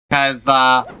Because,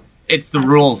 it's the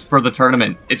rules for the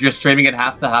tournament. If you're streaming, it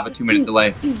has to have a 2-minute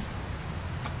delay.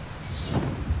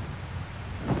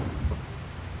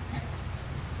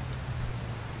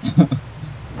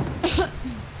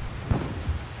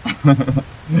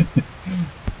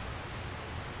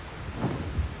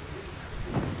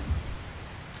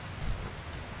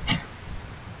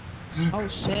 Oh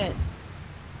shit.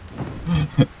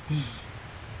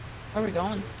 Where are we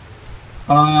going?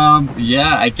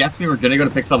 Yeah, I guess we were gonna go to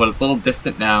Pixel, but it's a little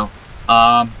distant now.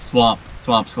 Swamp.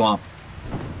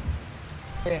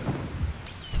 Okay.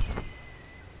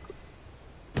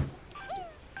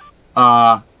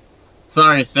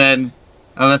 Sorry, Sin.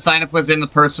 The sign up was in the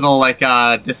personal, like,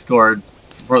 Discord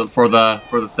for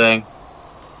the thing.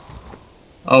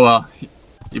 Oh well.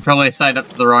 You probably signed up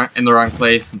to in the wrong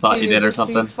place and thought Dude, you did or this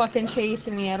something. dude's fucking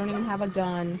chasing me. I don't even have a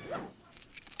gun.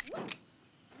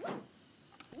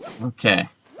 Okay.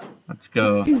 Let's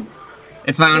go.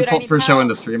 It's my own fault for showing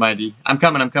the stream ID. I'm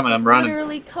coming, I'm running.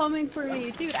 Literally coming for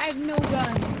me. Dude, I have no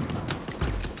gun.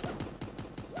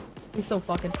 He's so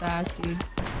fucking fast, dude.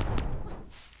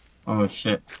 Oh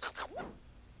shit.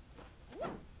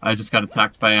 I just got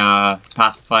attacked by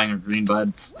pacifying of green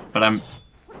buds, but I'm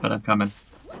coming.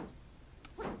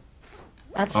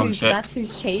 That's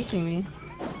who's chasing me.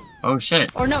 Oh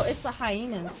shit. Or no, it's the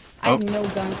hyenas. I have no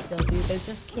gun still, dude. They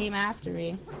just came after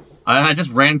me. I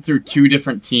just ran through 2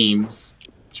 different teams,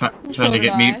 trying to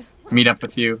get meet up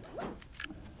with you.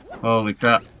 Holy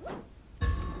crap.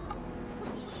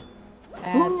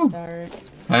 Bad start.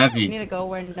 Heavy. I need to go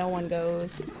where no one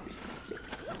goes.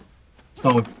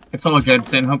 It's all good,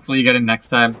 Sin. Hopefully you get in next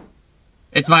time.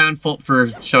 It's my own fault for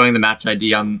showing the match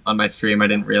ID on my stream. I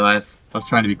didn't realize. I was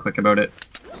trying to be quick about it.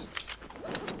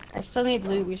 I still need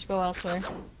loot. We should go elsewhere.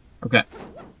 Okay.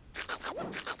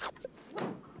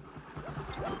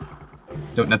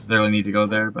 Don't necessarily need to go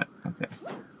there, but okay.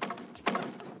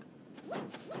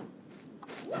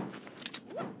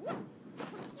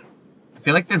 I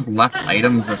feel like there's less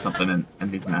items or something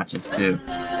in these matches, too.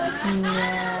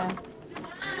 Yeah.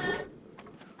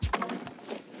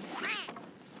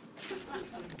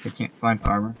 I can't find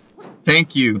armor.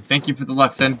 Thank you for the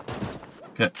luck, Sin.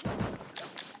 Okay.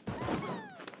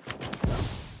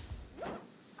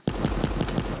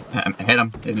 I hit him.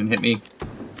 They didn't hit me.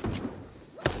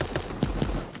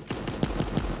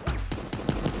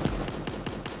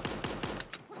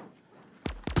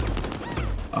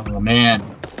 Oh man.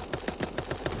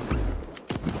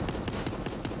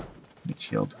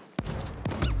 Shield.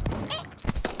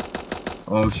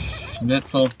 Oh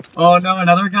schnitzel. Oh no,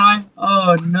 another guy?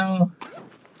 Oh no.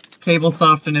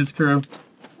 Cablesoft and his crew.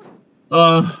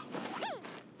 Ugh.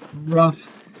 Rough.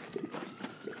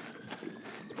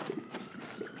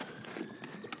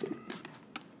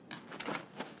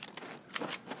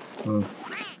 Oh.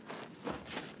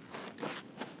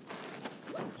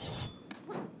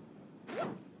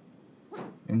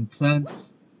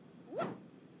 Intense.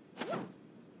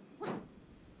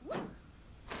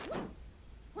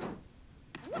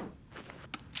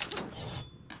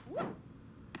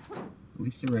 At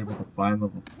least they were able to find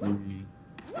level 3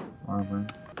 armor.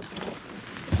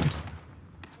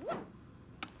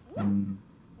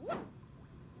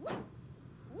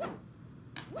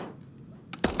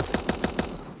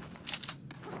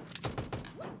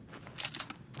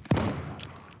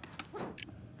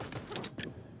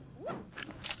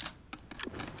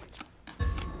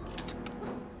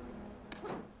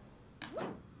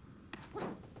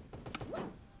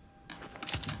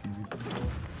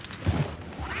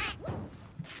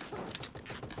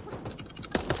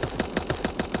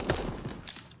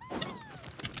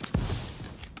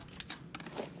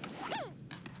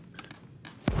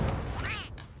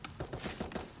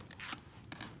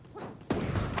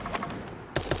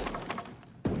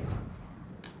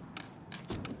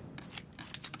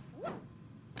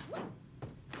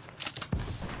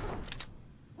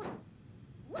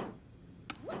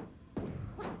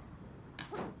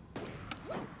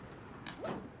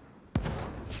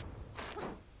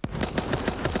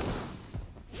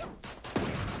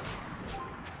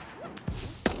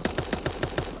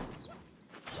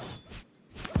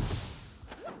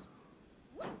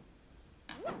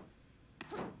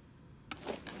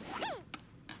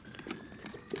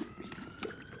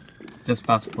 Just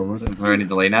fast forward. Is there any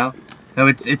delay now? No,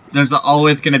 there's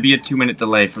always gonna be a 2-minute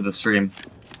delay for the stream.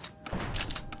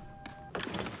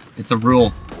 It's a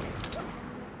rule.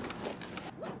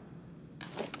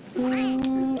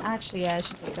 Actually, yeah, I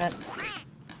should take that.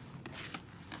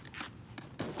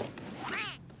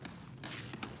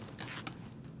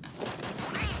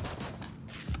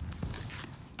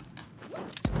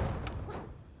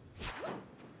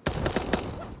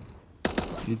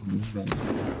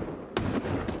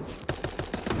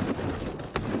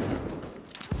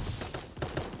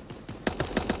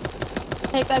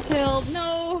 Take that kill.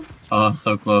 No. Oh,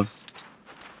 so close.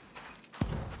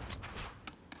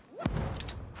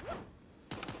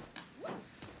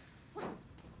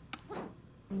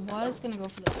 Was gonna go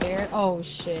for the bear. Oh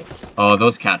shit. Oh,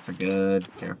 those cats are good.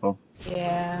 Careful.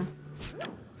 Yeah.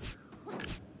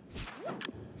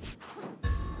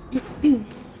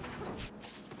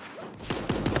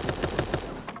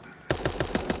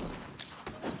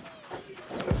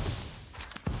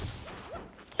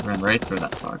 Ran right through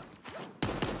that fog.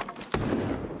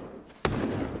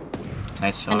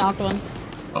 Nice shot. I knocked one.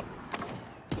 Oh.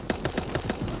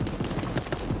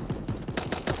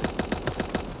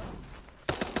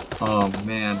 Oh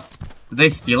man. Did they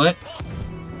steal it?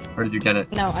 Or did you get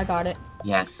it? No, I got it.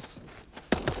 Yes.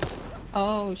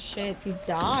 Oh shit, he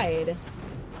died.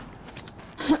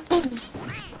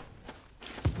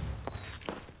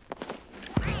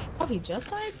 Oh, he just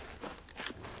died?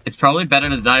 It's probably better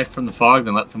to die from the fog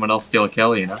than let someone else steal a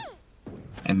kill, you know?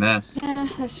 And this. Yeah,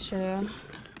 that's true.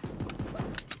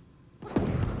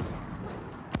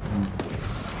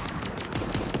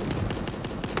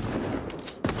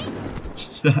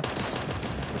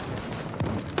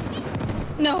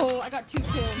 No, I got 2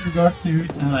 kills. You got 2.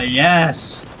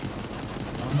 Yes!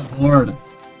 On the board.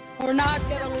 We're not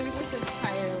gonna lose this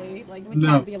entirely. Like, we No.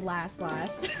 can't be last.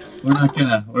 We're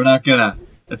not gonna.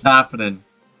 It's happening.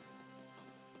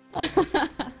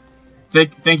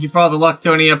 Thank you for all the luck,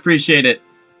 Tony. I appreciate it.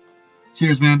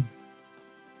 Cheers, man.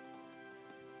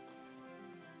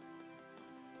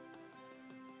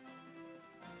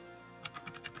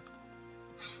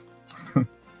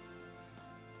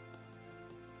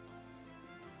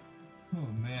 Oh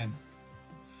man.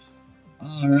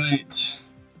 Alright.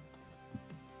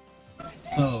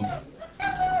 So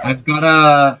I've got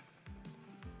a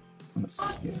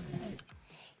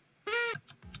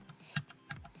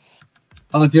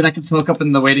oh dude, I can smoke up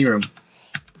in the waiting room.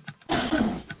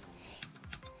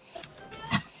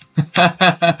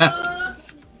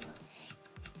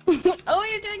 Oh,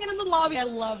 you're doing it in the lobby. I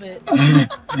love it.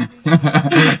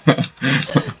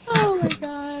 Oh my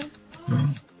god.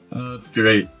 Oh, that's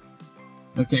great.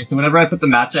 Okay, so whenever I put the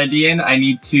match ID in, I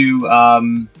need to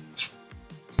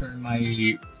turn my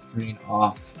screen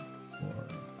off for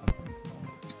a brief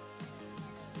moment.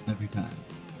 Every time.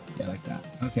 Yeah, like that.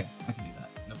 Okay, I can do that.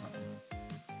 No problem.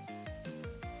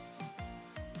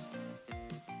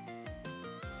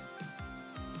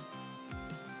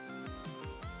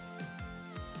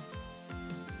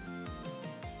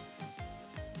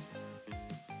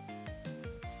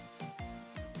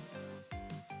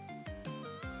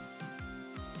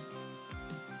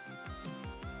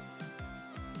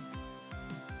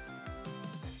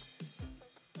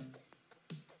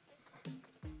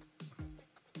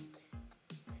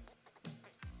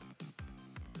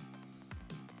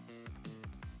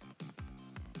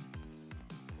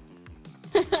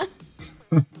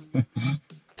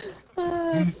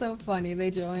 That's so funny. They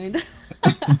joined.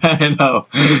 I know.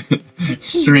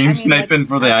 Stream I mean, sniping like,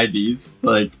 for the IDs.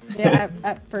 Like. Yeah,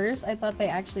 at first I thought they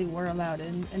actually were allowed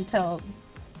in until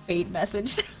Fate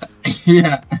messaged.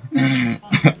 Yeah.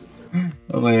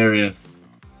 Hilarious.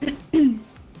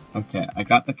 Okay, I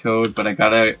got the code, but I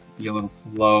gotta be a little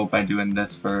slow by doing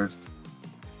this first.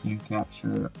 Game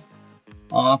capture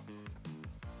off.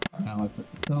 Now I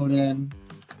put the code in.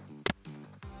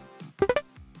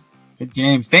 Good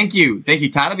game. Thank you. Thank you.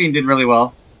 Tatabean did really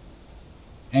well.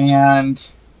 And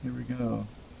here we go.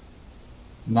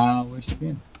 Now we're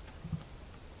spin.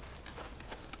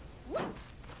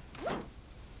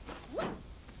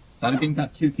 Tatabean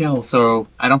got 2 kills, so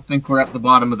I don't think we're at the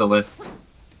bottom of the list.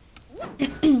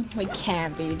 We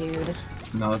can't be, dude.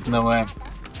 No, there's no way.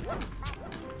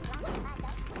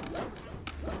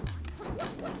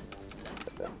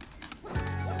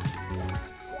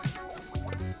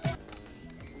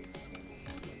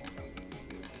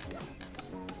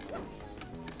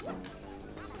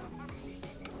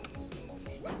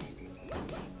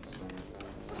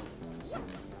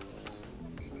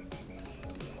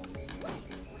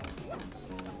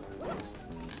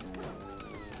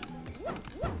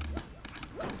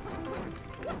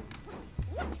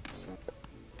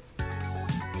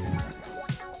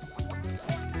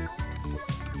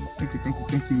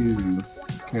 Thank you.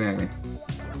 Okay.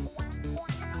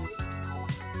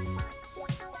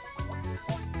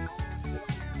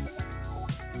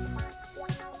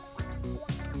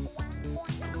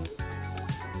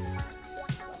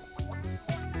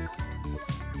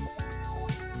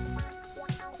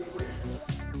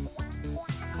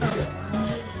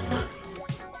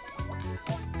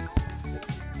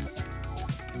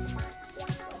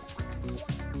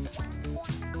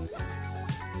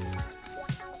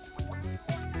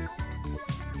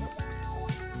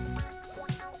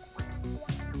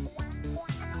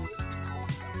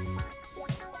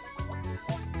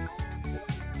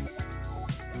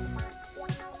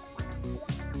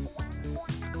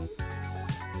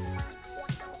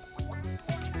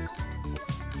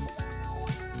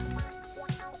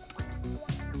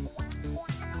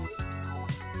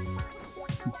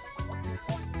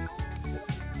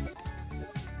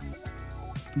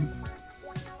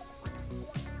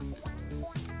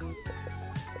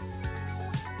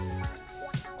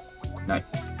 Nice.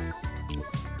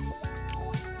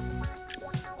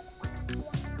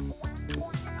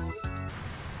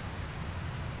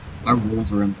 Our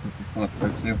rules are in perfect spot there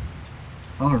too.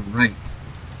 Alright.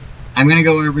 I'm gonna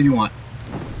go wherever you want.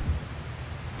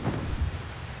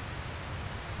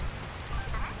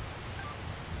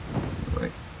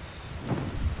 Right.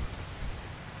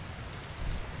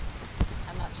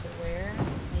 I'm not sure where.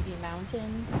 Maybe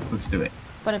mountain. Let's do it.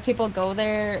 But if people go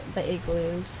there, the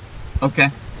igloos. Okay.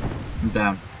 I'm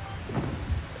down.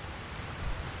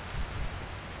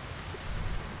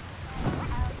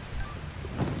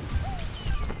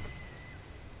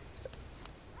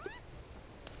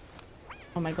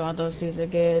 Oh my god, those dudes are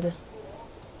good.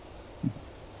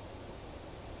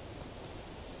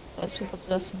 Those people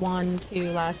just won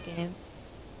 2 last game.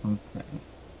 Okay.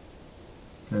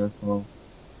 Careful.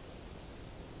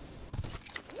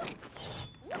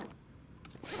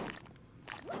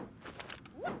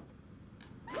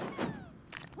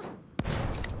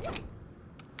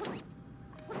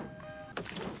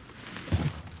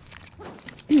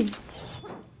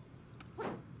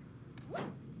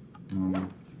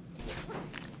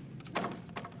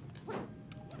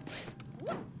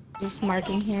 Just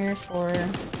marking here for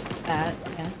that,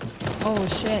 yeah. Oh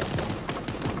shit.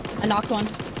 I knocked one.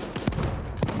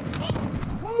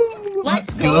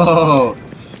 Let's go! We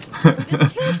just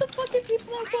killed the fucking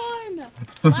people that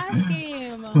won! Last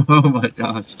game! Oh my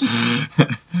gosh.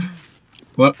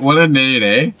 What a nade,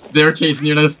 eh? They were chasing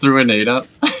you and I just threw a nade up.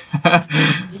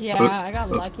 Yeah, I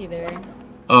got lucky there.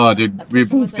 Oh dude, That we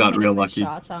person both was got hitting real my lucky.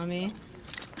 shots on me.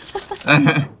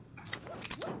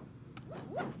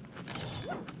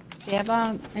 Do you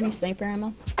have any sniper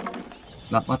ammo?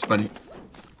 Not much, buddy.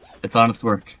 It's honest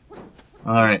work.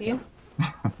 Alright. It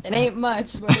ain't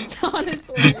much, but it's honest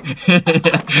work.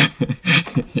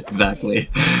 Exactly.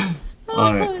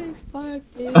 Alright. Fuck,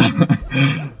 dude.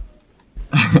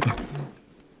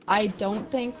 I don't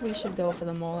think we should go for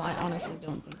the mole. I honestly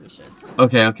don't think we should.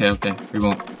 Okay. We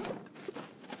won't.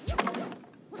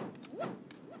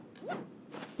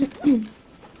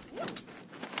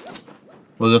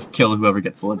 We'll just kill whoever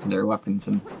gets the legendary weapons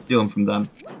and steal them from them.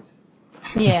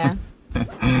 Yeah.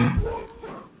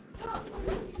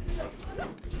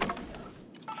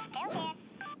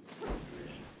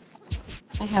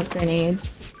 I have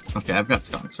grenades. Okay, I've got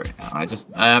skunks right now. I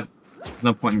have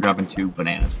no point in grabbing 2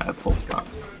 bananas. I have full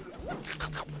skunks.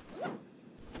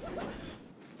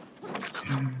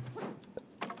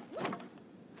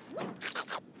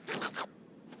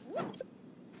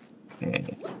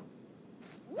 Okay.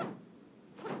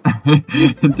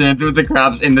 Dance with the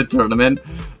crabs in the tournament.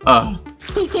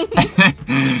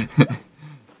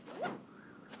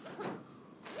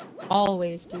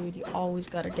 Always, dude. You always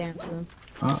gotta dance with them.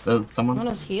 Oh, there's someone. Someone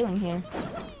was healing here.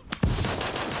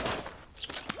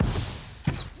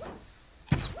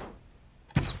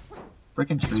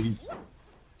 Frickin' trees.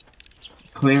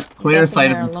 Clear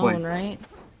sight of them alone, twice. right?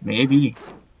 Maybe.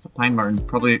 It's a pine martin.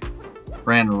 Probably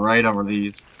ran right over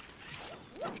these.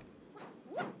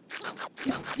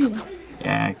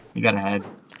 Yeah, you got ahead.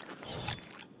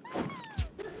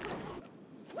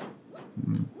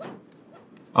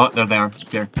 Oh, they're there.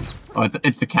 Here. Oh,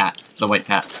 it's the cats. The white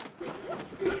cats.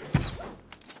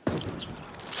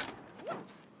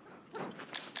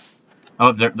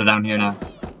 Oh, they're down here now.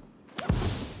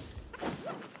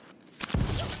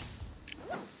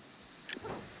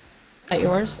 That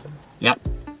yours? Yep.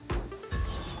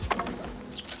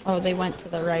 Oh, they went to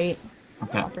the right.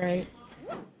 Okay. Top right.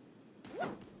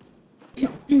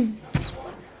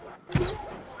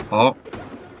 Oh.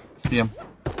 See him.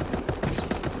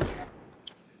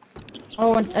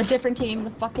 Oh, a different team.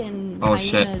 The fucking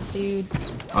hyenas, dude.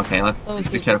 Okay, let's Those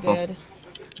be dudes careful. are good.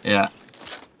 Yeah.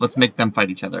 Let's make them fight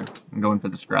each other. I'm going for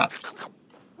the scraps.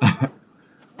 I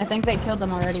think they killed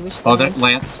them already. We should. Oh, go. there's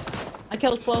Lance. I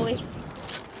killed Slowly.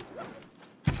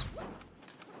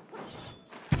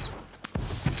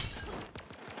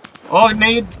 Oh,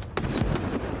 nade.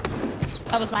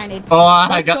 That was my nade. Oh, I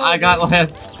Let's got go,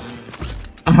 Lance.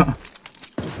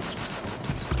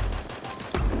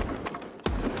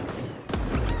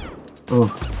 Oh.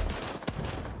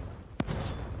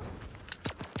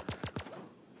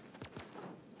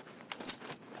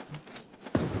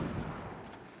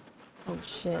 Oh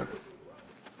shit.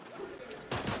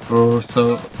 Oh,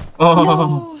 so. Oh.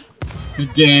 No!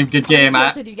 Good game. Good game.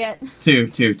 What did you get? Two.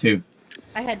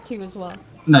 I had 2 as well.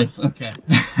 Nice. Okay.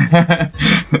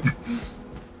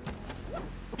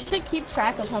 We should keep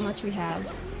track of how much we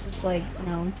have. Just like, you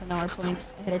know, to know our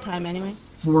points ahead of time anyway.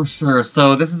 For sure.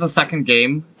 So this is the second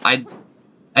game. I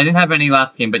didn't have any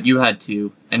last game, but you had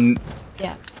two. And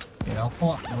Yeah. okay, I'll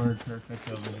pull up Word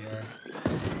Perfect over here.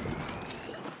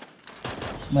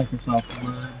 Microsoft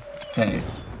Word. Okay.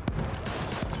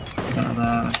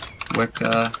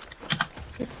 Wicca.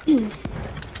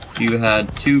 You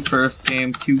had 2 first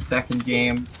game, 2 second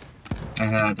game. I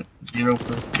had 0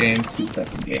 first game, 2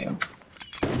 second game.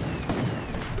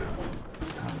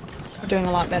 We're doing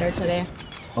a lot better today.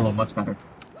 Oh, much better.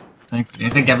 Thank you. I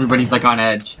think everybody's like on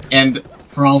edge. And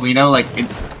for all we know, like,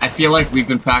 I feel like we've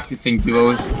been practicing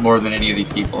duos more than any of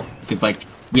these people. Because, like,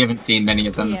 we haven't seen many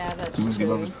of them Yeah, that's doing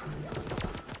true. duos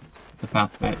the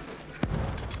past bit.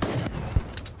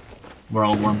 We're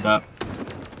all warmed up.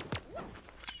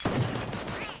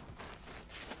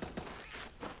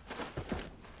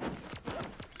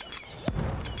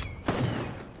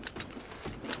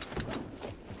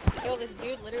 Yo, this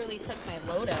dude literally took my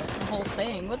loadout, the whole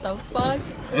thing. What the fuck?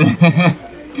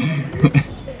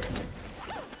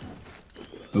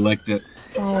 I liked it.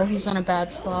 Oh, he's on a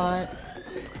bad spot.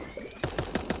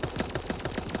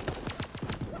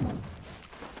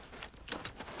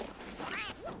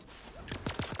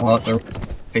 Well, they're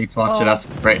Fate's watching us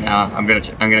right now. I'm gonna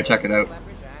check it out.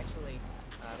 Actually,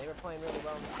 they were playing really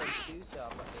well in the stage too, so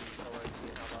I'm looking forward to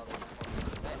how well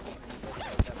they perform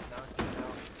in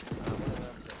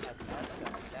the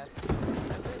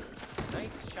event.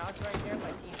 Nice shots right there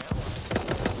by Team L.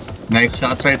 Nice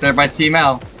shots right there by Team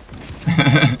L.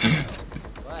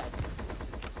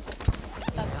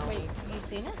 Wait, you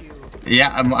seen it?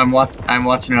 Yeah, I'm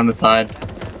watching it on the side.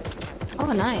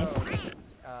 Oh, nice.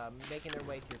 Making their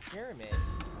way through Pyramid.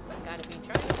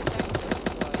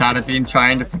 Tatabean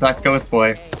trying to protect Ghost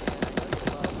Boy.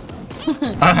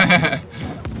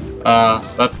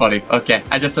 That's funny. Okay,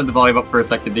 I just turned the volume up for a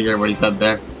second to hear what he said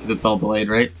there, because it's all delayed,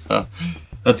 right? So,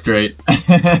 that's great.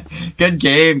 Good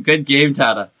game,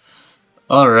 Tata.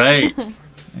 Alright. I'm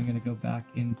gonna go back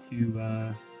into,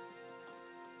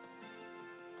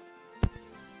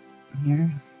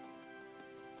 here.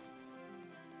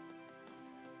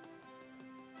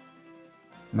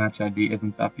 Match ID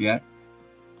isn't up yet.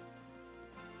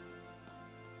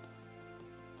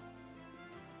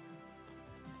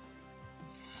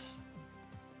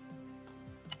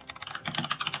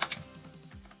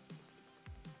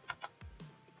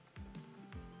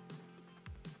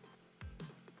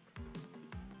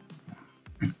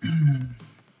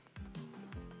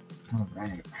 All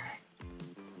right.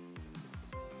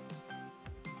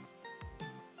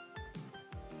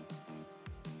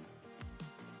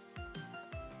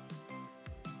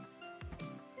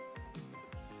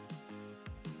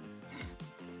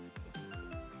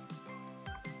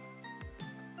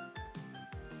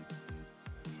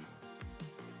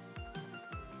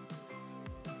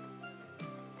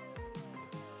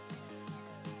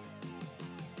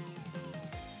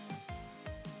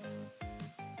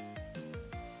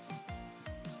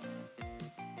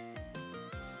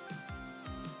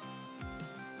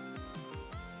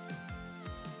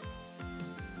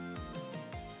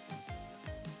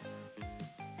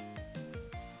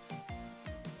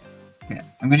 Okay,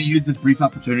 I'm gonna use this brief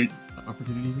opportunity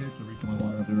here to refill my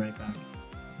water. I'll be right back.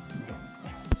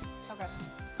 Okay.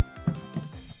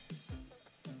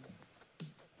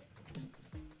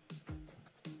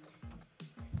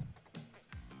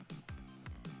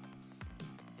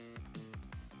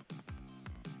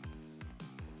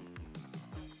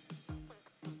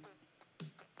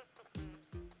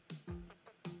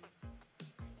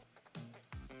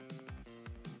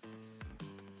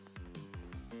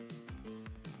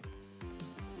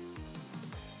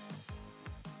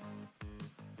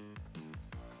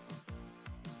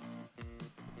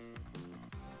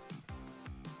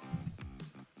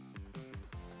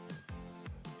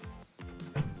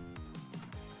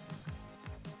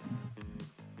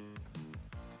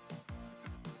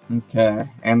 Okay,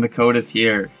 and the code is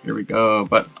here. Here we go.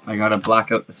 But I gotta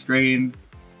black out the screen.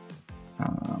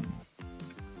 And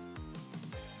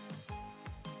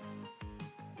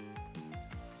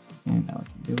now I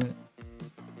can do it.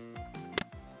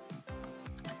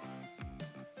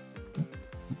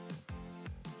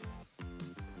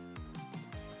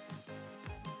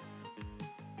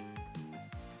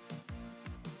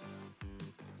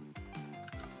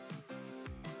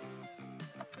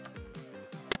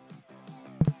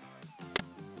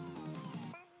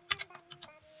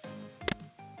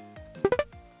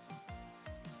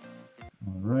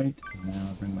 Alright, now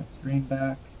I'll bring my screen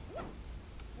back.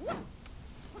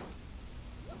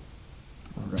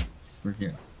 Alright, we're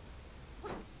here.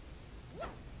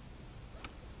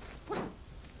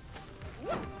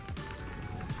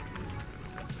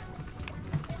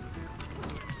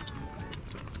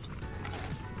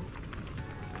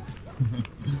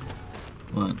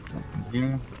 1 second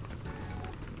here.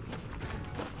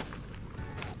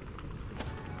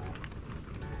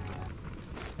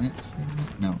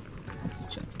 No, let's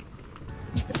just check.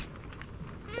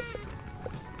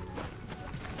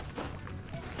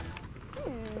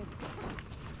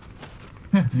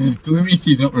 Okay. Gloomy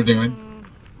sees what we're doing.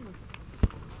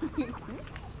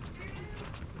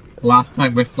 Last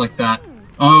time whiffed like that.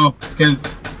 Oh, because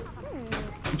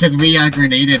we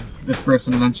grenaded this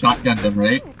person and then shotgunned him,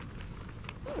 right?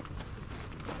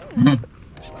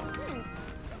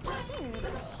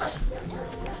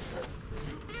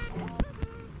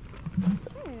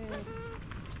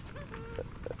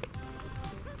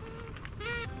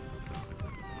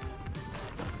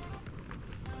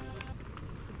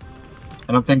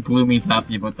 I don't think Gloomy's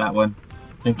happy about that one.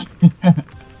 I think.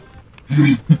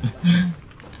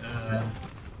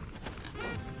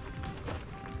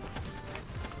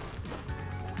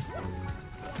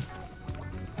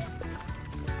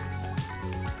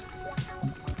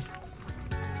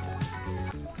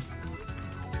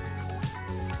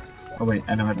 Oh wait,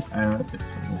 I know this one.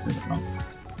 Let's do it wrong.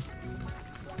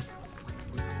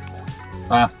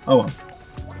 Oh well.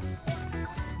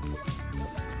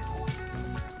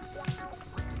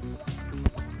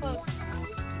 Close.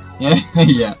 Yeah,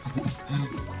 yeah.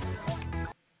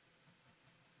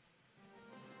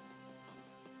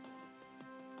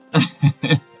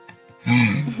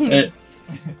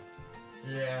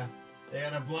 Yeah, they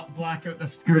had to black out the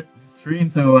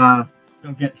screen so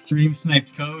don't get stream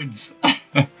sniped codes.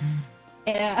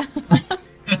 Yeah.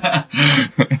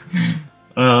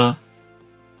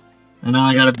 And now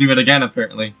I gotta do it again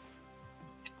apparently.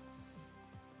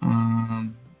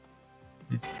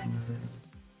 This one.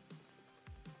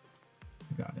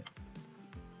 Got it.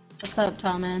 What's up,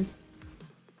 Tom, man?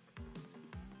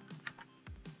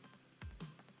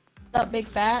 What's up, big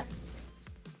fat?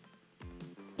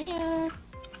 Yeah.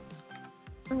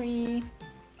 Hurry.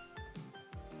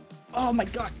 Oh my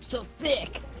god, you're so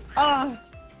thick! Oh!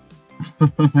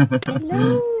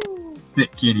 Hello!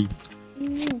 Thick kitty.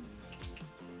 Mm.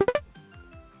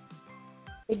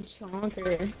 Big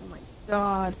chonker. Oh my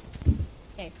god.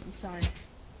 Okay, I'm sorry.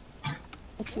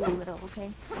 It's you a little,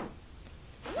 okay?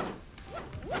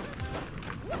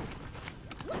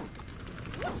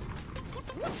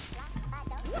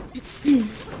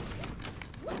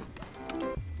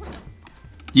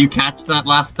 You catch that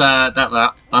last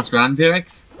round,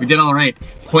 Vivix? We did all right.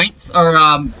 Points are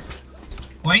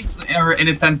in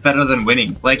a sense better than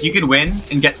winning. Like you could win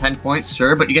and get 10 points,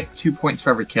 sure, but you get 2 points for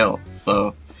every kill.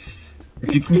 So if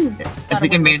we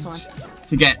can manage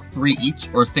to get 3 each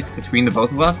or 6 between the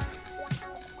both of us,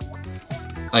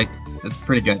 like that's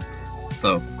pretty good.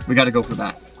 So we got to go for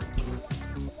that.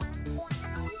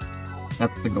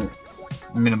 That's the goal.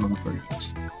 Minimum 3 each.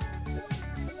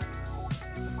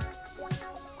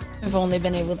 We've only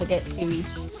been able to get 2 each.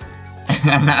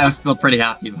 I was still pretty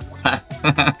happy with that.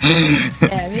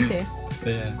 Yeah, me too.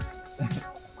 Yeah.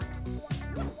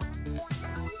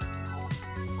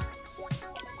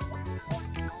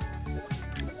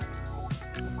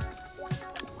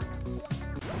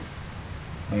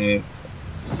 Hey.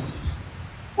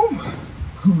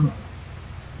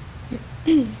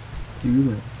 Do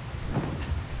this.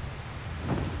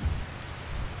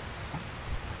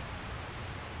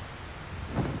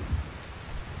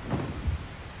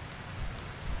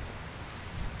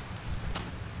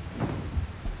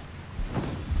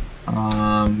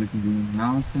 We can do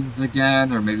mountains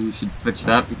again, or maybe we should switch it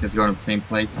up because you're in the same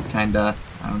place. It's kinda,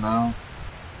 I don't know.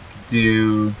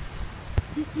 Do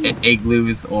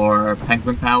igloos or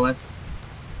penguin palace,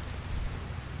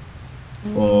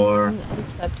 or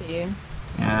it's up to you.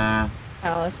 yeah,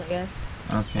 Palace, I guess.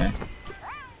 okay.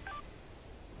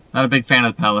 Not a big fan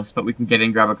of the palace, but we can get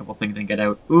in, grab a couple things, and get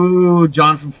out. Ooh,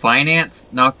 John from Finance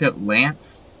knocked out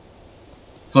Lance.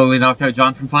 Slowly knocked out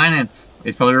John from Finance.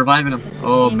 He's probably reviving him.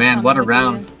 Oh man, what a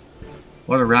round.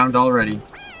 What a round already.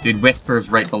 Dude,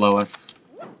 Whisper's right below us.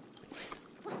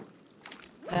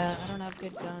 I don't have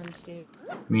good guns, dude.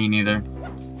 Me neither.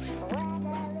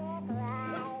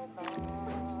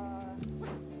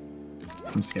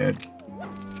 I'm scared.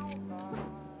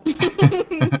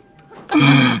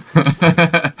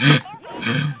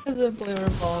 It's a blue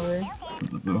revolver.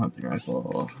 The blue hunting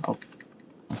rifle. Up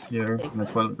here in the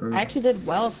toilet room. I actually did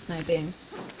well sniping.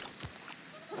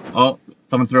 Oh,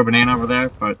 someone threw a banana over there,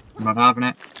 but I'm not having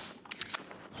it.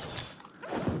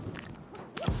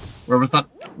 Where was that?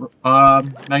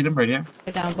 Magnum, right here?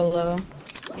 They're down below.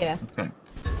 Yeah. Okay.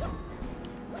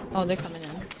 Oh, they're coming in.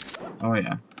 Oh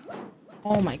yeah.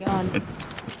 Oh my god.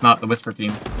 It's not the Whisper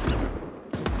team.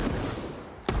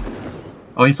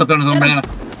 Oh, he stepped on his own banana.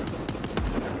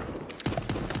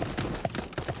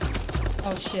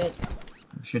 shit.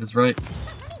 Oh, shit is right.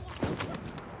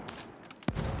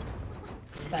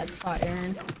 It's a bad spot,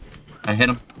 Aaron. I hit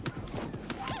him.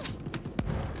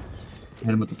 Hit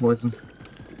him with the poison.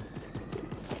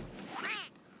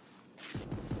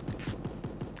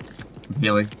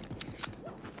 Healing.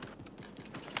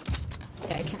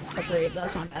 Okay, I can't separate.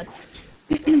 That's not bad.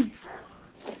 You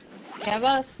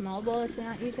have small bullets you're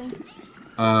not using?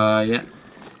 Yeah.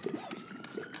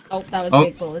 Oh, that was Oh,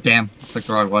 big bullets. damn. It's like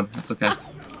the wrong one. That's okay.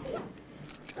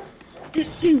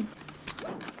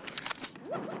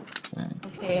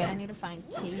 Okay, I need to find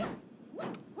tea.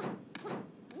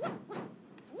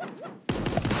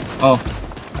 Oh.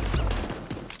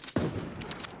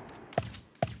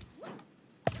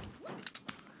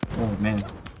 Oh, man.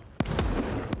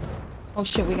 Oh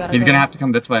shit, we gotta He's go. gonna have to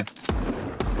come this way.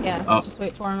 Yeah, Oh. just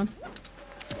wait for him.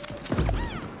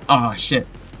 Oh, shit.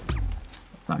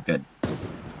 That's not good.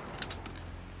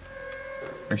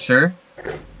 For sure?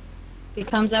 If he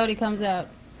comes out, he comes out.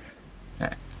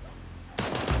 Okay.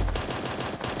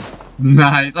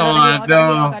 Nice. Oh, I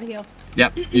no. gotta heal.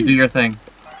 Yep, you do your thing.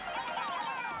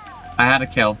 I had a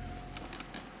kill.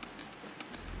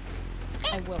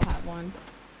 I will have one.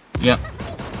 Yep.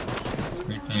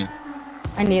 Great thing.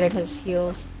 I needed his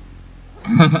heals.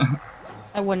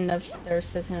 I wouldn't have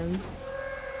thirsted him.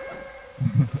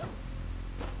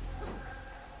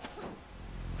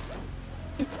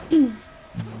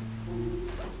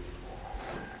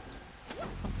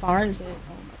 How far is it?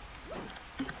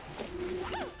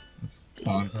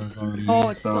 Oh,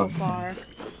 it's so far.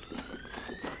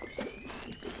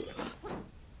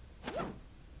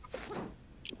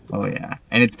 Oh yeah,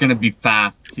 and it's gonna be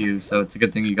fast too, so it's a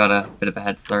good thing you got a bit of a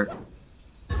head start.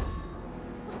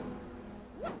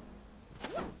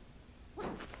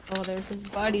 Oh, there's his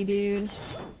buddy, dude.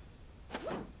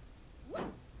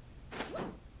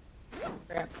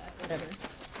 Grab that, whatever.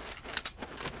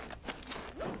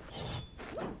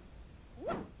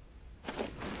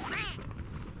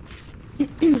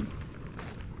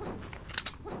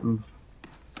 Oof.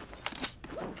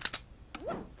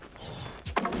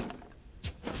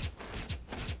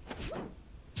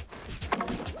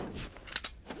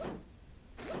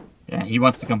 Yeah, he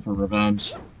wants to come for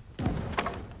revenge.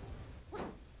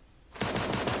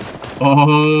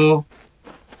 Oh!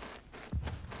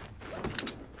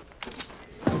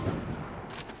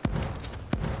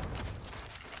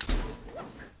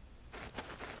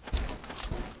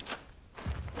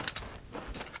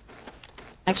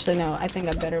 Actually, no, I think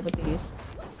I'm better with these.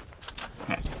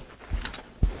 Okay.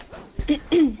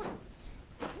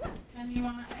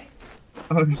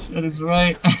 Oh shit is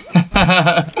right.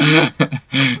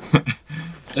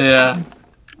 Yeah.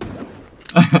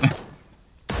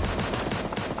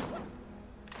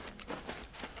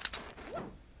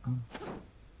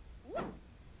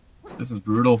 This is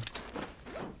brutal.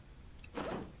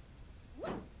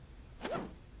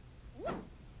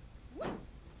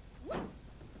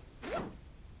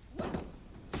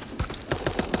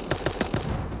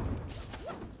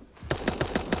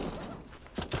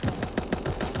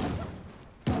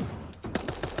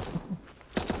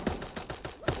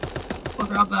 I'll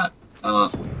grab that.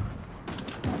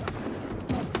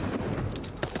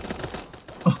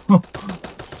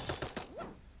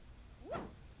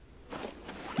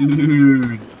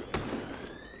 Dude.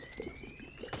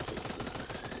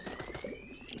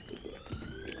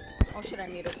 Oh shit, I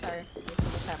need it, sorry. This is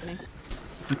what's happening.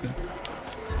 It's okay.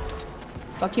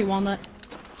 Fuck you, Walnut.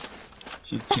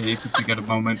 Should tape if you get a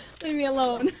moment. Leave me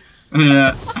alone.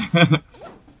 Yeah.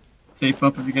 Tape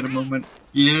up if you get a moment.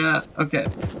 Yeah, okay.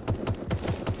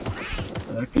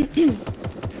 Sec. I think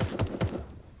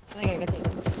I can take it.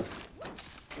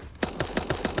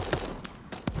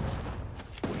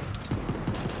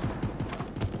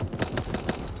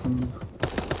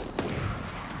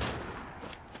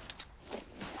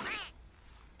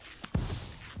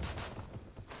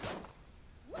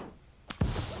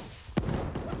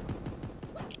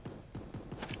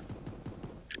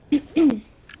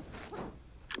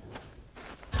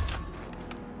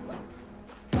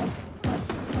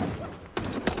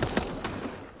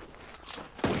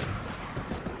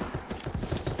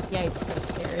 Yikes, that's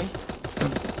scary.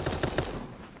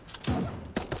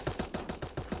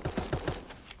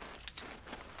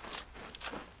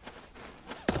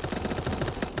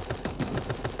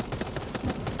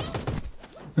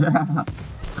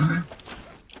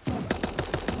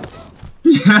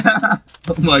 Yeah.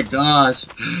 Oh my gosh.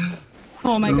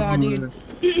 Oh my god, dude.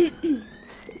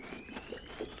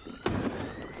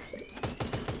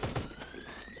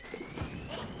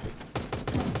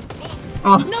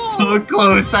 Oh, No! so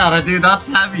close, Tata, dude. That's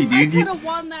heavy, dude. I could've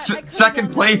won that. I could've Second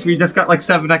won place, that. we just got like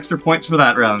 7 extra points for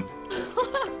that round.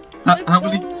 Let's how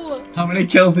go. many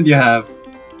kills did you have?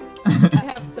 I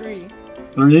have 3.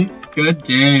 3? Good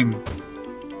game.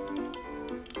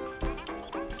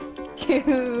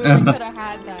 Dude, I could have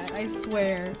had that. I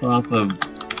swear. That's awesome.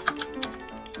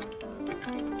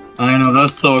 I know,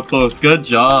 that's so close. Good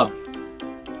job.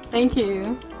 Thank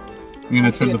you. I'm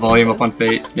gonna turn the volume up on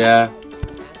Fates, yeah.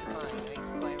 That's fine. Nice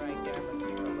play right there, but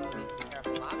super low. Needs to be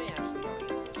careful. Lave actually going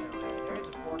into the show. There is a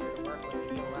forker to work with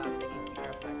to heal up. They need to be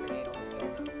careful. That grenade almost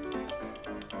killed them.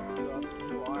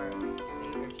 QR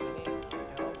save their teammate.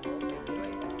 No, will they do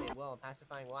it? Yes, they will.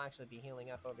 Pacifying will actually be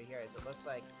healing up over here. As it looks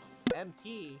like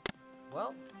MP,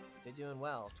 well, they're doing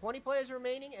well. 20 players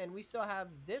remaining, and we still have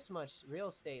this much real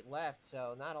estate left,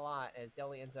 so not a lot, as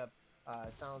Deli ends up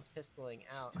silence pistoling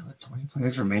out. Still at 20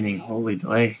 players remaining, holy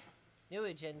delay.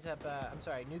 Newage ends up,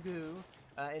 Nugu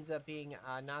ends up being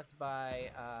knocked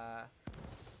by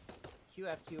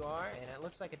QFQR, and it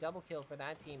looks like a double kill for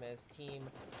that team as Team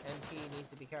MP needs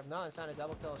to be careful. No, it's not a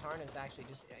double kill. It's Harness actually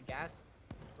just gas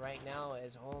right now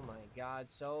is, oh my god,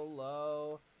 so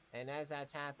low. And as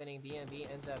that's happening,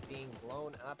 BMB ends up being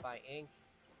blown up by Ink.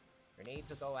 Grenades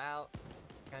will go out.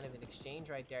 Kind of an exchange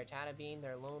right there. Tatabean,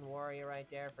 their lone warrior right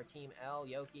there for Team L.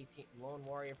 Yoki, lone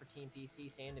warrior for Team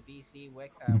PC. Sam the BC.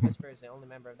 Whisper is the only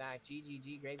member of that.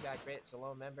 GGG, Grave God Grit is a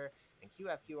lone member. And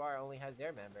QFQR only has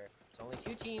their member. So only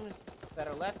 2 teams that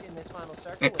are left in this final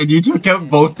circle. And you took out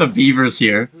both the beavers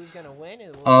here. Who's going to win? Will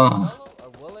it be Oh. solo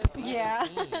or will it be Yeah. a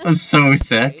team? I'm so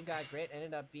sick. Grave God Grit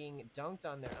ended up being dunked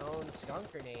on their own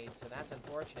skunk grenades, so that's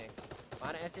unfortunate. A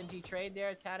lot of SMG trade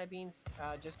there. Tatabean's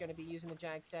just going to be using the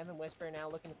Jag 7. Whisper now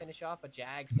looking to finish off, but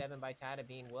Jag 7 by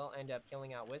Tatabean will end up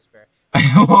killing out Whisper.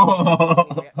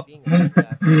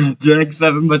 Jag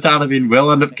 7 Battalion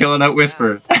will end up killing out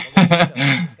Whisper.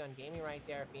 Gun gaming right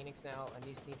there. Phoenix now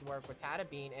needs to work with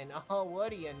Tatabean, and oh, what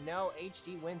do you know?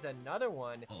 HG wins another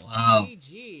one. Wow.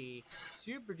 GG.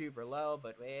 Super duper low,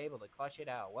 but we're able to clutch it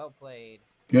out. Well played.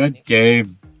 Good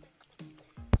game.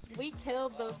 We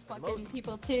killed those fucking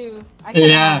people too. I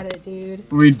Yeah. got it,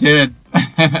 dude. We did.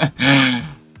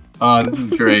 Oh, this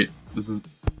is great.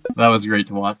 That was great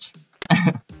to watch.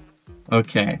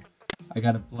 Okay. I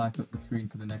gotta black out the screen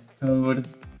for the next code.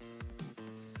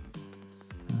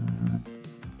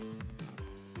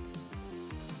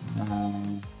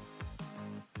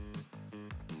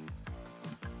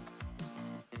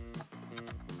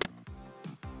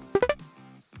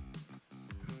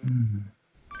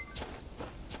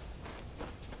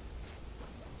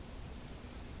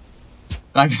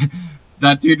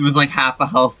 That dude was like half a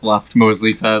health left,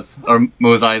 Mosley says. Or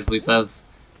Mos Eisley says.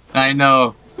 I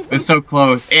know. It was so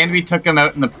close. And we took him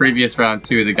out in the previous round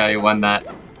too, the guy who won that.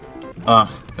 Ugh,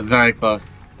 it was very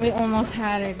close. We almost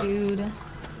had it, dude.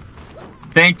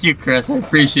 Thank you, Chris. I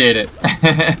appreciate it.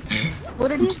 What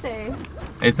did he say?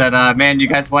 He said, man, you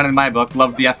guys won in my book.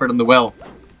 Love the effort and the will.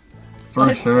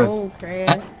 For sure. Oh,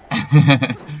 Chris.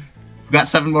 We got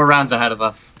 7 more rounds ahead of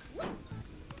us.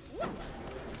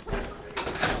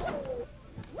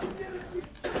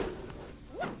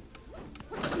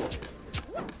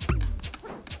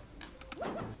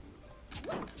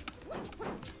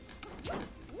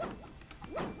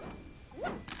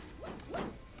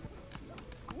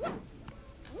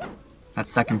 That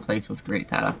second place was great,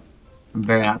 Tata. I'm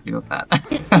very happy with that.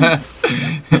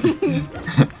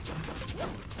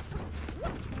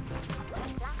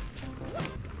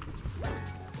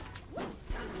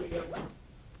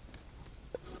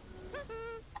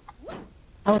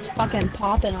 I was fucking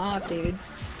popping off, dude.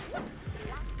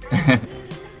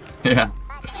 Yeah.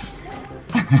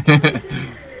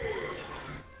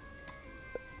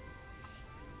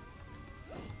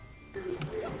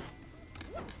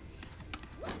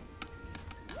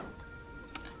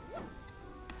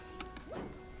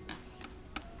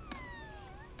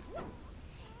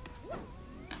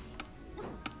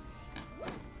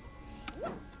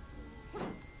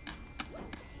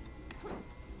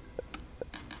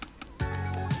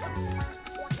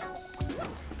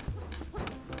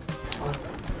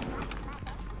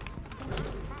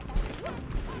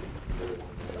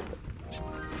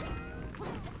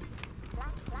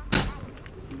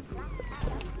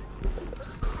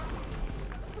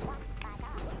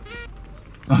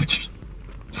 Oh, gee.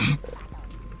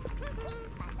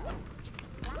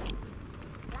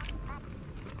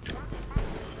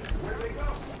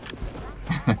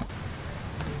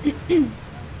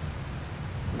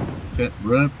 Get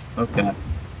ripped. Okay.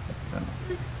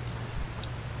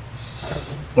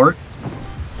 Fort?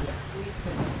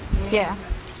 Yeah.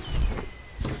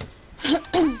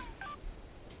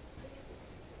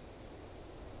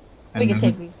 We can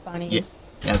take these bunnies.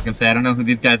 Yeah, I was gonna say, I don't know who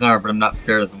these guys are, but I'm not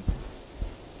scared of them.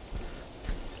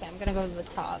 Okay, I'm gonna go to the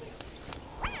top.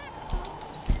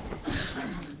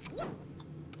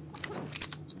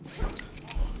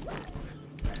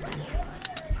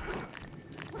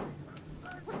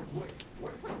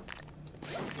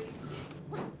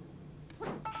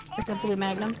 a blue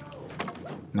magnum.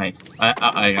 Nice.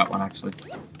 I got one actually.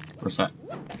 We're set.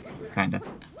 Kinda.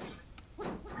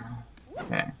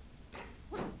 Okay.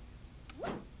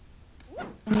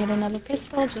 I need another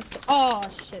pistol. Just oh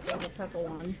shit, there's a purple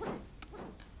one.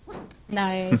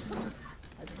 Nice.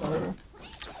 Let's go.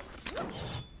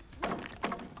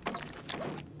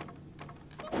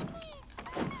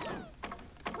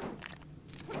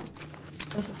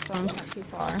 This is storm's not too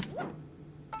far.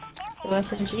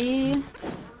 USMG.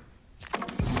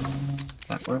 Is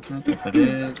that worth it? Yes, it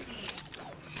is.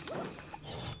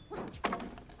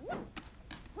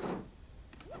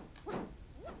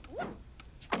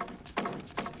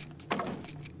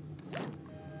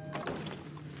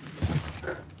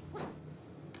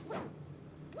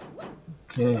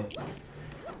 Okay.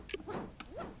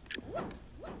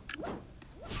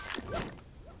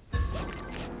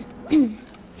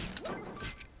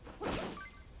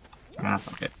 Ah,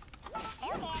 fuck it.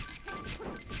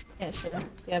 Yeah, sure.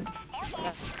 Yep.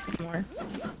 More.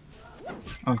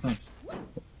 Oh, thanks.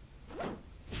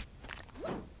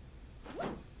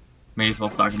 May as well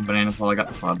stock in bananas while I got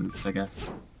the claw boots, I guess.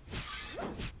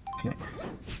 Okay.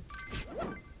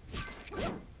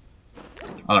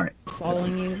 Alright.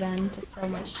 Following you then to throw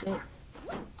my shit.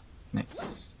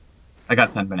 Nice. I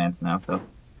got 10 bananas now, so.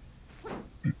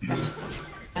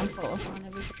 I'm full on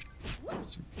everything.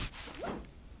 Sweet.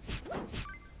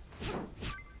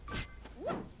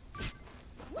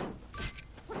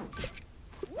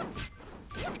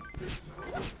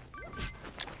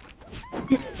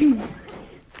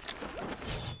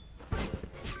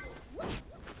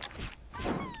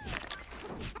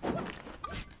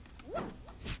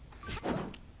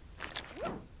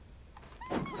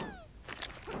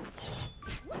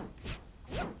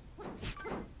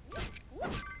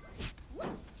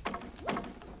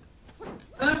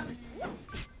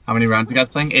 How many rounds you guys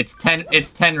playing? It's 10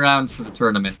 rounds for the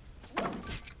tournament.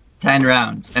 10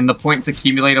 rounds. And the points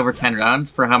accumulate over 10 rounds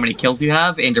for how many kills you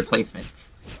have and your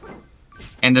placements.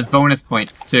 And there's bonus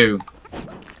points too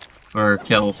for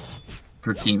kills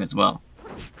per team as well.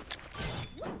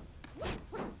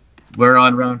 We're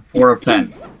on round 4 of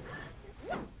 10.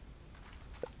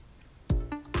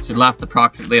 Should last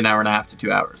approximately an hour and a half to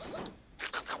 2 hours.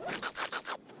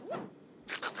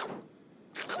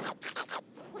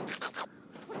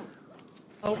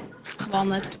 Oh,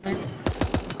 walnuts.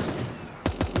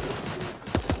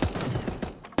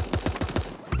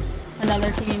 Another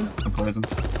team. I'm poisoned.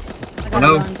 I got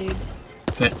no. one, dude.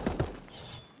 Okay.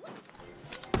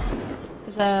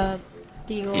 There's a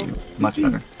deagle. Much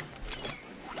better.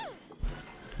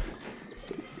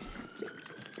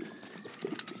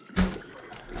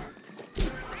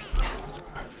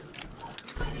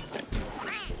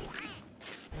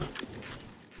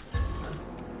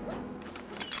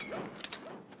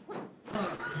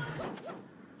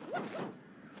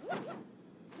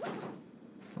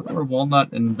 Where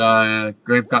Walnut and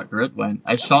Grave Got Grit went.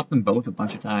 I shot them both a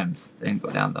bunch of times. They didn't go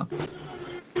down though.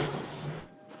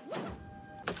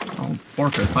 Oh,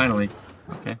 forfeit, finally.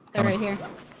 Okay. They're right here.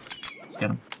 Let's get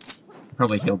them.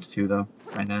 Probably healed too though,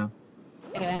 right now.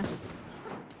 Yeah.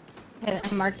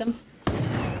 I marked them.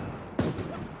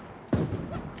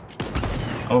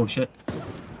 Oh shit.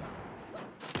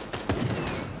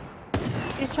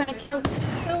 He's trying to kill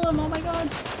him, oh my god.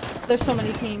 There's so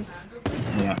many teams.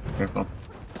 Yeah, careful.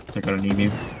 Check out an emu.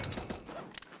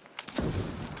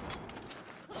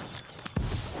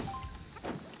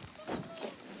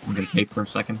 I'm gonna cape for a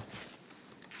second.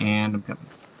 And I'm coming.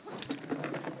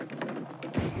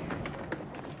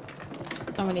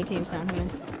 So many teams down here.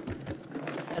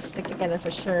 Let's stick together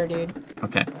for sure, dude.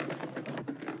 Okay.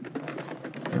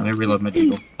 Let me reload my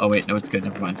deagle. Oh wait, no, it's good,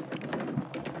 never mind.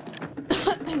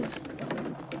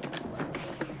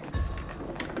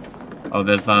 Oh,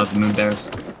 there's the moon bears.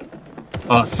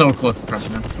 Oh, so close to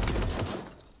crushing him.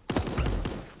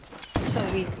 So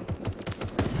weak.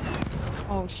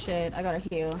 Oh shit, I gotta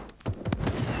heal.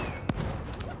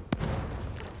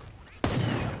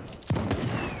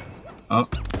 Oh,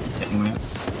 hitting my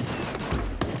ass.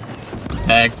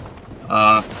 Tagged.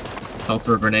 Fell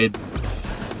through a grenade.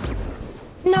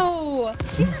 No!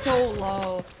 He's so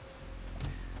low.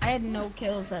 I had no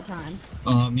kills that time.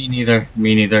 Oh, me neither.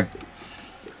 Me neither.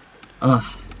 Ugh.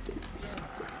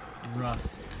 Rough.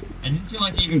 I didn't feel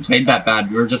like he even played that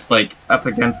bad. We were just like up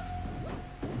against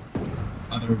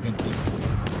other good people.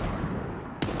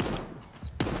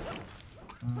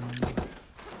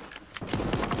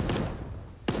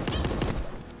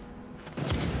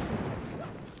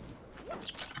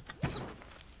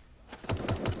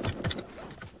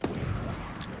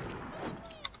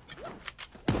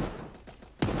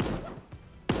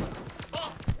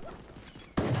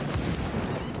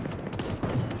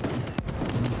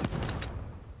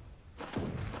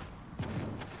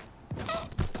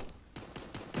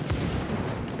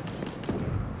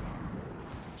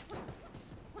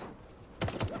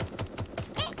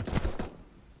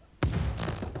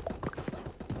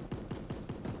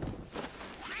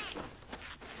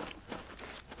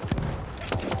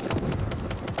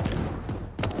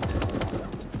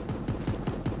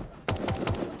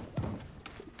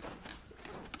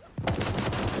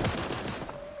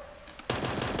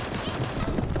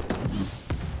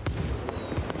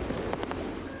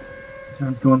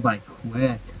 Time's going by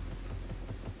quick.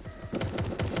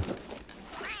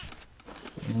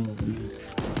 Holy.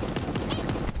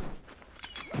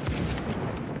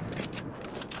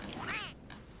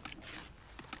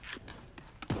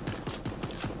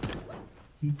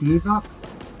 He gave up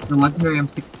the legendary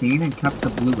M16 and kept the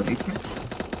blue AK?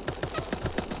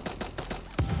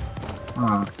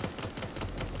 Huh.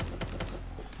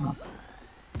 Huh.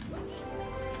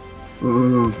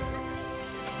 Ooh.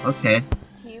 Okay.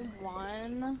 He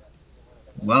won.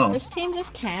 Well. This team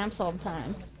just camps all the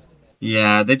time.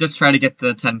 Yeah, they just try to get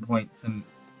the 10 points and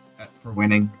for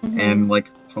winning, and like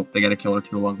hope they get a kill or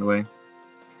two along the way.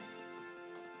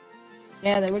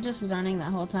 Yeah, they were just running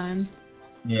that whole time.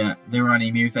 Yeah, they were on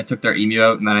emus. I took their emu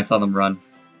out and then I saw them run.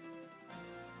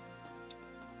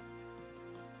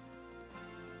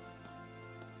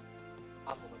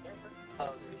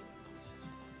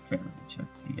 Okay, let me check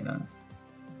the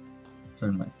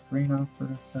turn my screen off for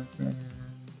a second.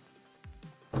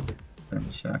 Then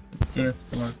check the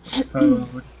Discord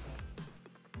code.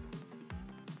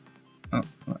 Oh,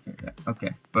 not here yet. Okay,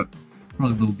 but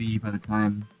probably will be by the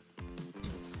time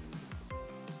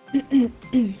the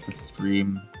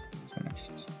stream is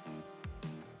finished.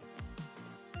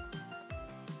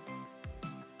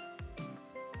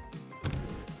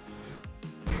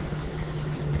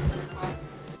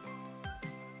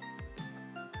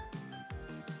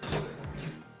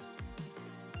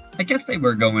 I guess they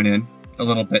were going in a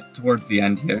little bit towards the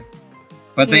end here.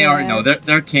 But they aren't, no,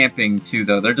 they're camping too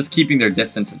though. They're just keeping their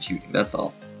distance and shooting, that's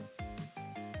all.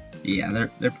 Yeah,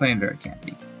 they're playing very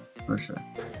campy, for sure.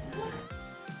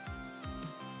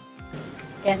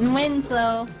 Getting wins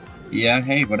though. Yeah,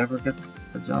 hey, whatever gets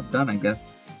the job done, I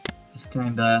guess. Just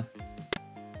kinda...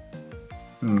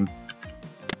 Turn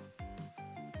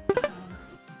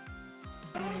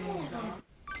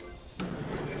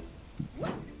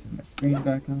my screen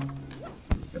back on.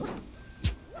 Here we go.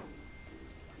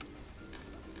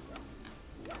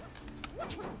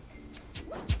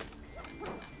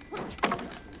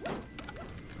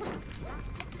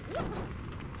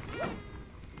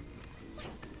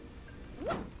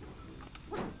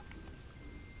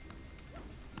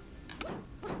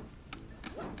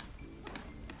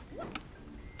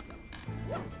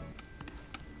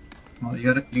 Well,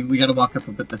 we gotta walk up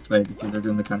a bit this way because they're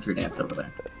doing the country dance over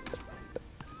there.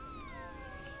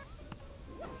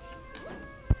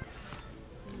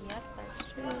 Yep, that's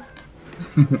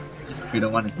true. We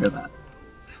don't want to hear that.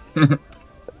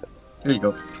 Here you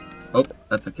go. Oh,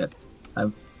 that's a kiss.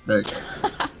 There you go.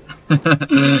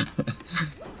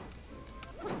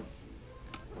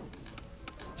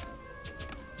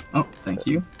 Oh, thank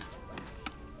you.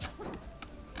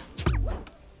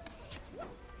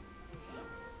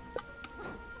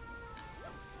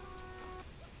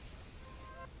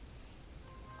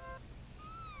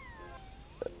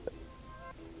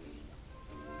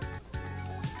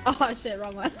 Oh shit,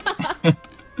 wrong one.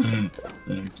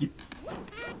 Thank you.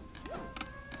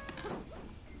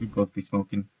 We'd both be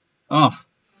smoking. Oh!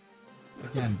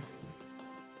 Again.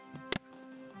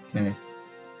 Okay.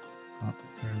 I'll have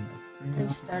to turn my screen off.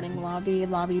 Restarting lobby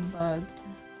bugged.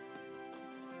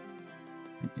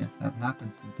 I guess that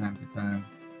happens from time to time.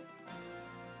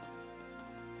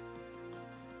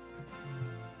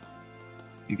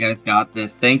 You guys got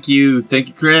this. Thank you. Thank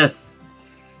you, Chris.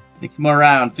 6 more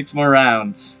rounds. 6 more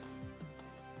rounds.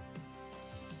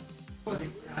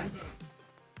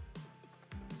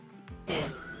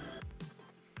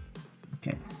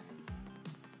 Okay.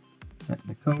 Set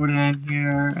the code in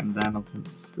here, and then I'll put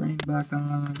the screen back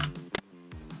on.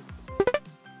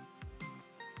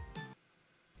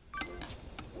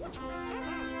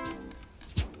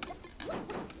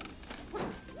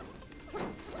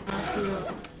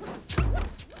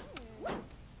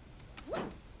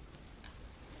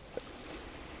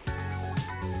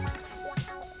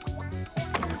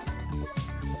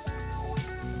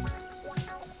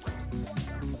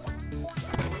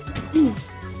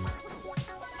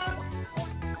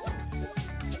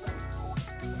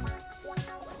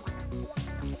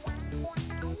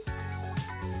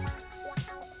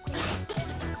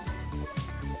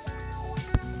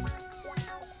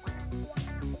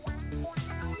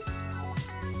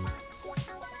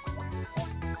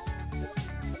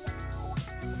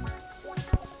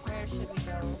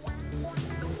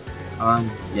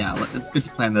 Yeah, it's good to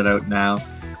plan that out now.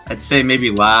 I'd say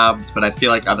maybe labs, but I feel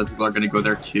like other people are going to go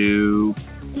there too.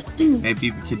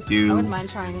 Maybe we could do... I wouldn't mind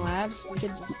trying labs. We could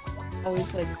just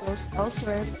always like go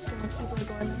elsewhere. So much people are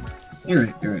going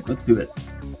there. You're right, let's do it.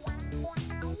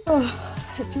 Oh,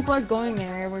 if people are going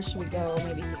there, where should we go?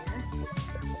 Maybe here?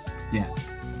 Yeah.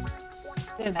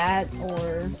 Either that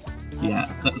or Yeah,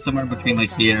 so, somewhere between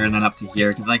like here and then up to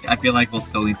here, because like I feel like we'll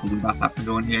still need to loot up after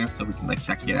going here, so we can like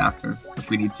check here after if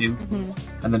we need to,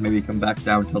 and then maybe come back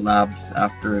down to labs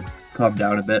after it calmed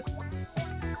down a bit.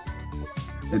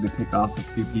 Maybe pick off a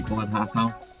few people in half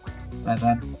health by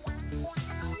then.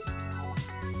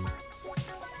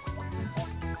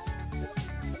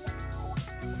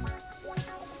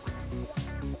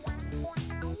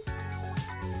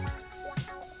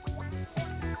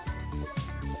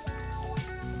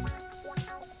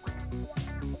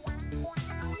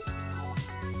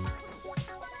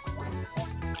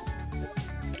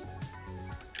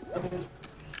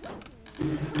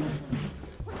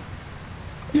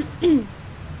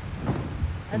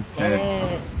 That's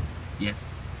Okay. it. Yes.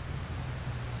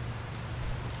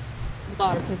 A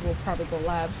lot of people will probably go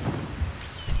labs.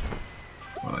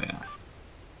 Oh yeah.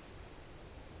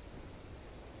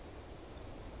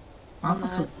 I'm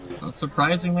Wow,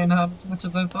 surprisingly not as much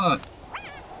as I thought.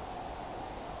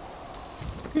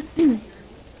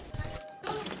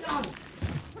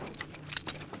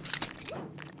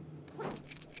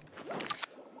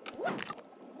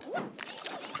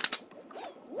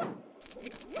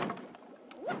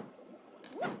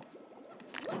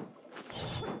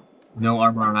 No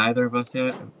armor on either of us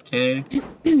yet. Okay.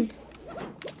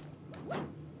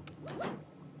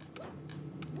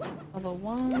 Level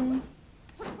 1.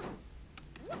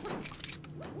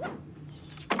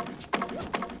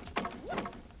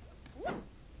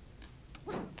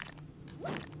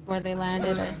 Where they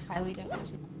landed, I highly doubt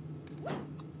it.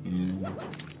 Yeah.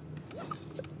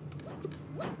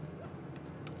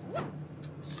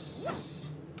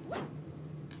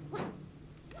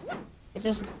 It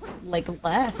just like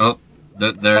left. Oh,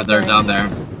 they're down there.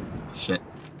 Shit.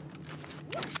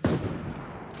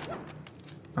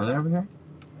 Are they over here?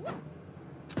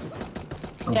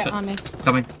 Oh, Yeah, shit. on me.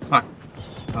 Coming. Fuck.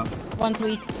 Oh. One's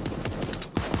weak.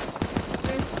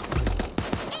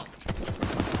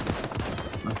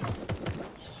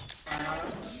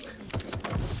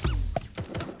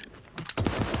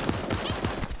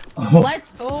 Oh. Let's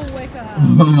go, Wicca!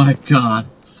 Oh my god.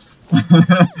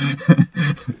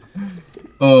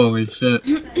 Holy shit.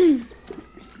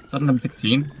 Is that an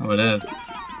M16? Oh, it is.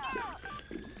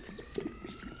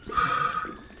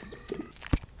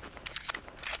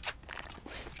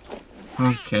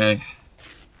 Okay.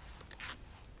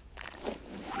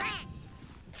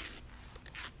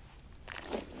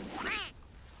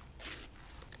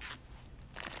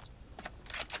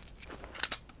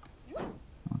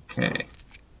 Okay.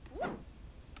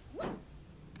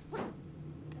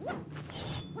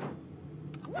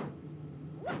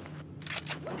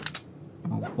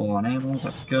 All full on ammo,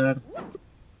 that's good.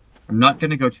 I'm not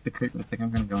gonna go to the crate, but I think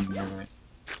I'm gonna go in there, right?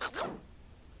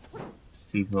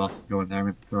 See who else is going there,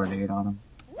 maybe throw a nade on him.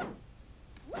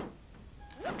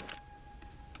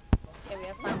 Okay, we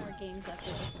have 5 more games after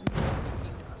this one.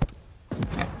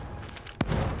 Okay.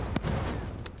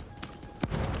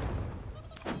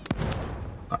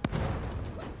 Fuck.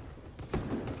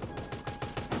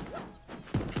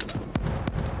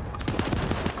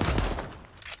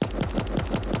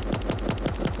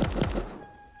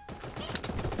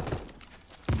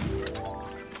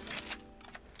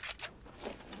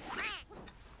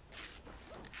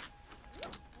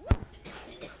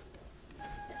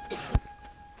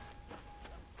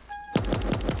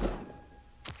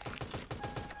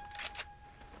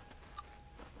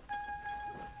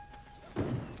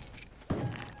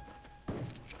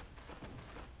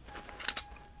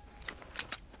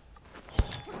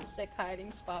 Sick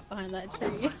hiding spot behind that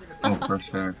tree. Oh, for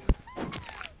sure.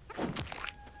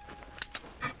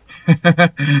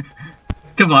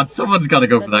 Come on, someone's gotta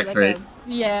go for that Like crate.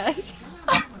 Yeah.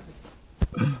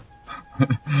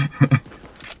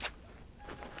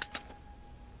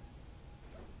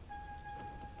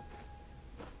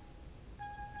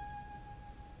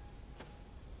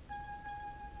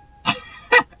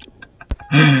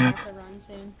 I have to run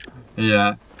soon.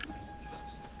 Yeah.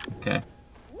 Okay.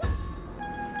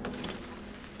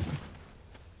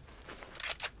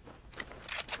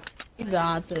 You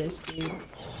got this, dude.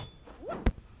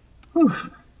 Whew.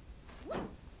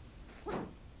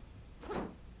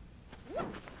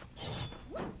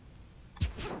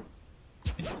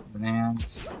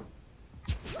 Bananas.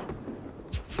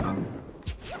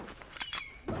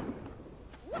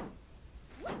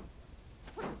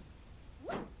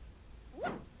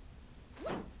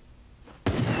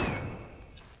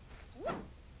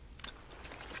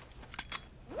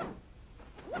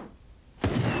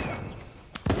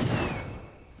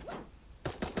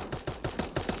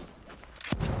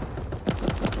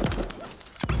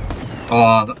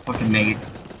 Oh, that fucking nade.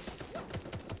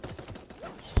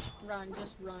 Run,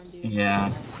 just run, dude.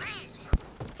 Yeah.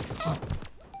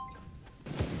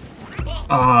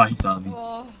 Oh, he saw me.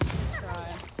 Oh,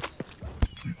 try.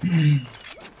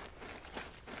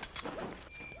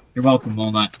 You're welcome,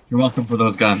 Walnut. You're welcome for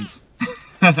those guns.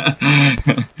 Yeah,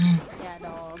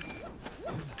 dog.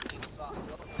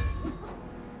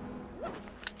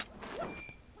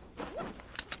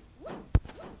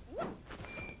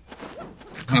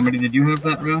 How many did you have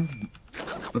that round?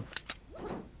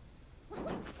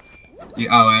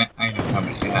 Oh, I know how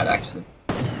many you had, actually.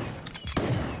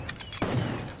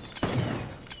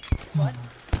 What?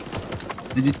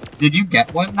 Did you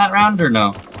get one that round, or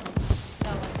no?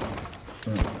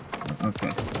 No.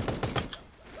 Okay.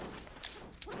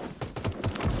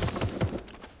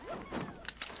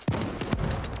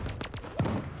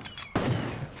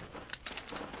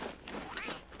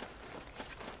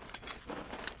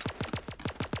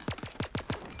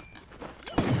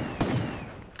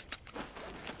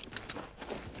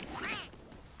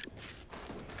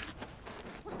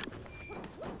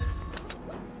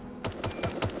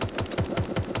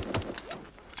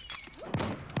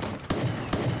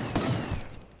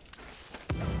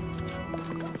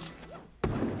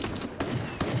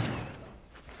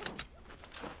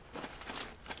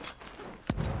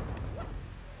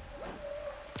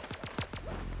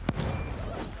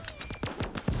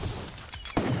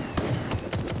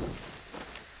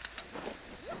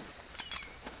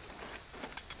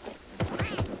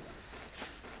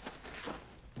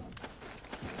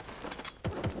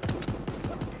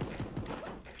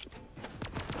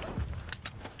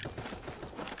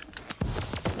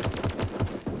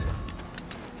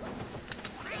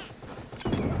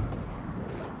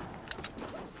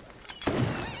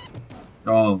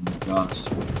 Oh my gosh.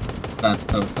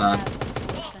 That's so sad.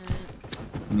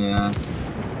 Yeah.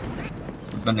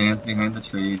 Bananas behind the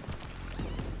trees.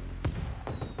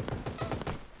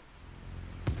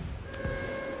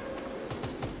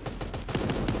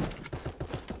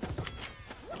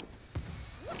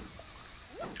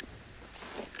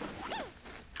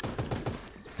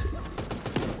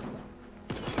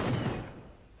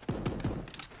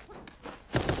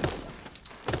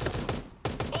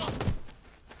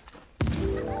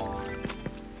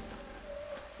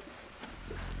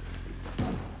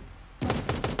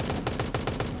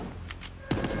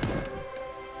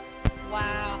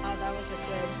 Wow, that was a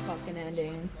good fucking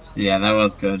ending. Yeah, that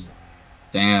was good.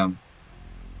 Damn.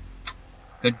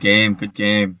 Good game, good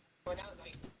game.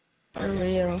 For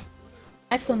real.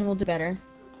 Next one will do better.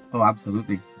 Oh,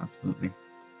 absolutely, absolutely.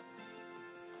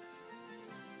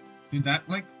 Dude, that,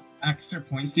 like, extra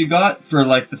points you got for,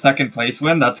 like, the second place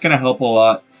win, that's gonna help a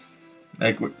lot.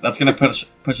 Like, that's gonna push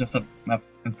us up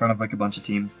in front of, like, a bunch of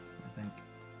teams, I think.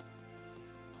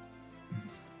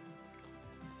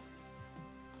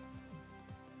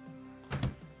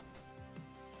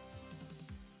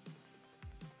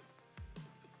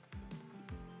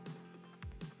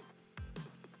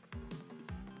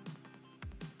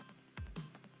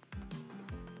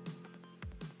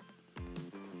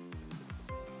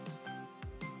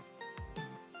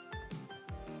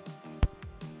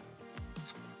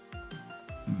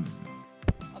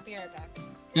 I'll be right back.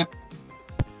 Yep.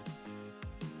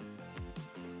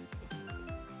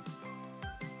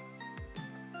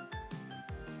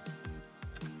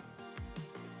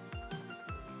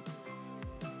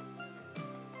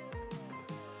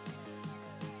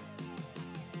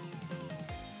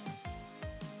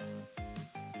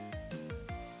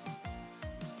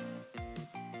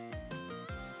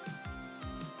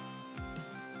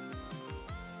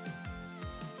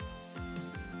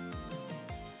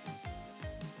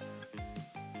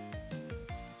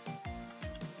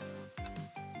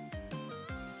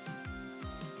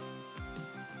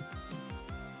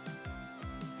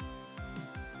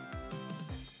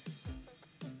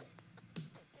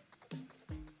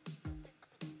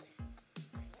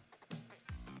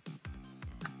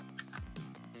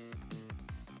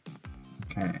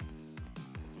 Okay.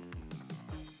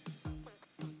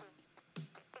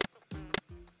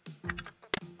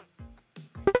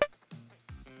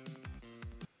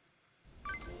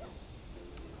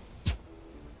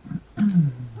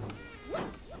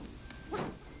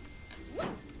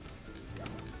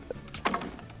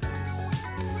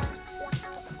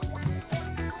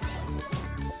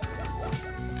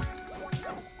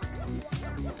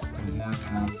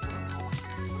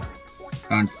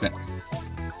 Round 6.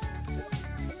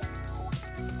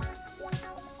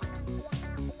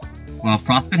 Well,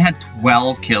 Frostbite had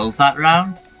 12 kills that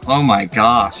round? Oh my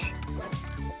gosh.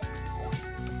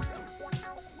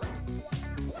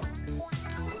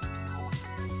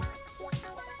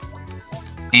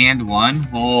 And one?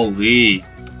 Holy.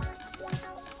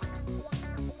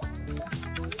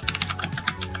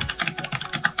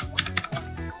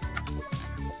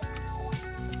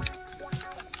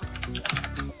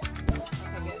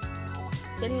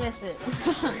 Didn't miss it.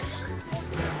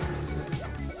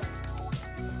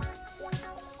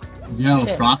 Yo,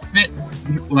 Shit.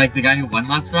 CrossFit, like the guy who won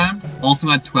last round, also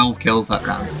had 12 kills that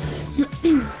round.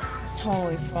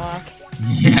 Holy fuck.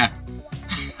 Yeah.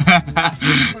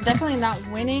 We're definitely not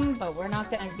winning, but we're not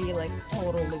gonna be like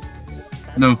total losers.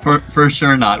 That's No, all. for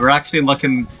sure not. We're actually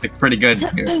looking like, pretty good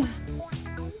here.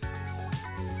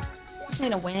 Just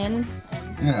need to win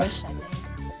and Yeah. push, I think.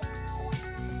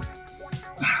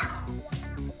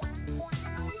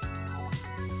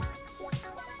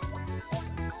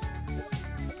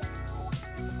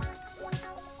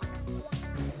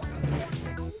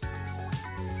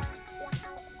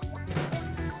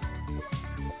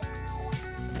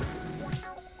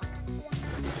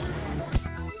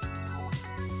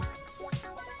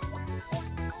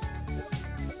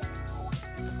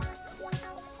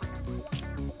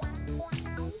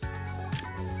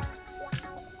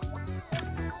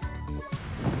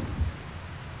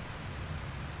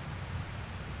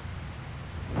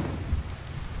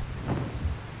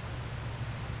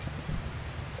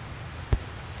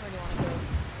 Where do you wanna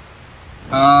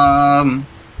go?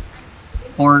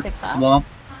 Port, Pixel? Swamp,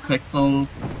 Pixel.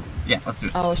 Yeah, let's do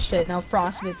it. Oh shit, no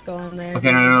Frostbite's going there.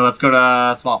 Okay, no, let's go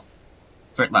to Swamp.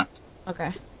 Straight left,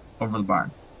 Okay. over the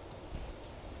barn.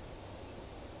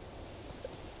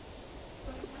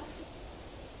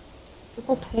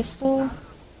 Triple pistol?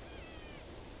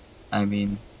 I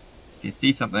mean, if you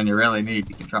see something you really need,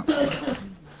 you can drop it.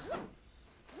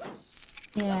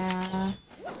 Yeah.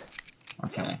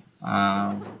 Okay,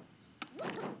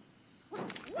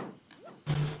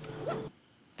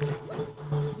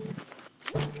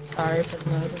 Sorry for the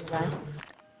noise in the back.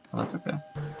 well, that's okay.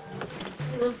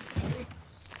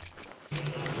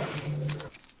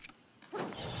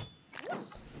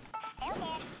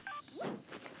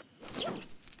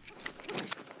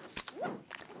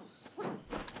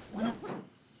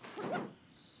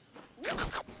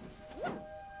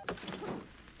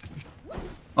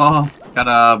 Oh, got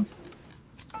a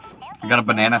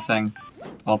banana thing.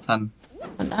 Well done.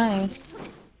 Oh, nice.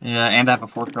 Yeah, and I have a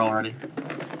fork already.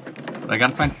 But I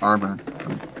gotta find armor.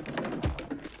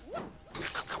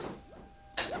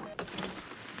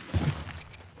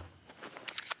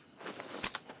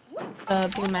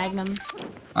 Blue Magnum.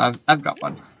 I've got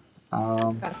one.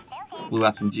 Okay. Blue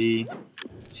SMG.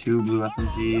 2 blue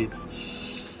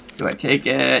SMGs. Do I take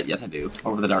it? Yes, I do.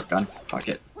 Over the dart gun. Fuck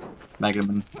it. Magnum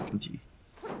and SMG.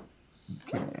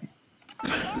 Okay.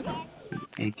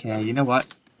 AK. You know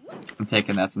what? I'm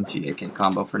taking the SMG AK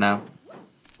combo for now.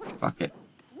 Fuck it.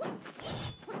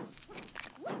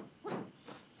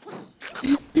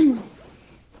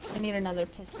 I need another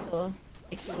pistol.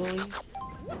 Like the woolies.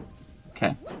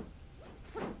 Okay.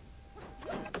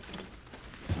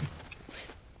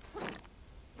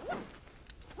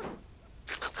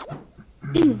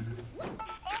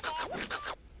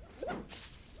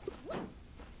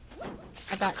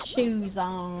 I got shoes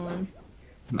on.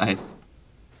 Nice.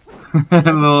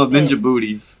 Little ninja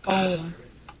booties. Oh.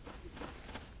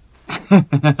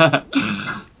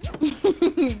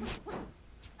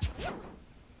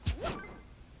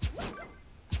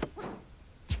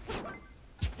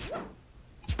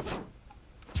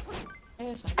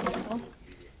 There's my pistol.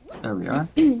 There we are.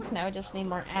 Now I just need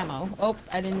more ammo. Oh,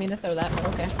 I didn't mean to throw that, but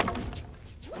okay.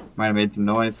 Might have made some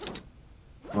noise.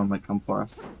 Someone might come for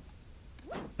us.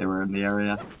 They were in the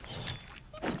area.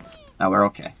 No, we're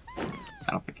okay.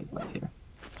 I don't think anyone's here.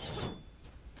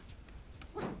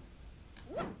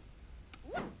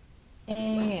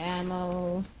 Hey,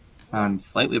 ammo. Found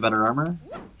slightly better armor.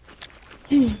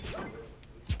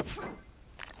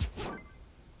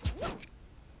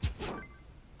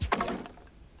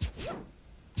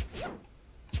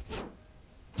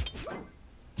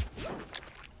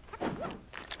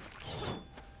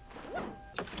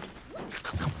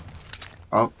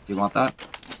 Oh, do you want that?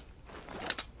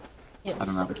 Yes, I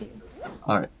don't know. thank you.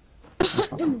 Alright.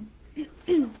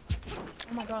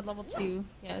 Oh my god, level 2.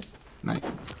 Yes. Nice.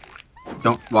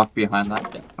 Don't walk behind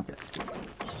that. Yeah,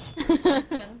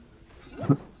 okay.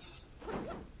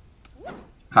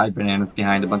 Hide bananas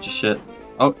behind a bunch of shit.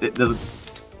 Oh, there's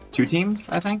 2 teams,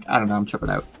 I think? I don't know, I'm tripping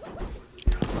out.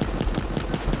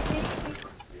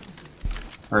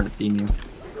 Heard a theme you.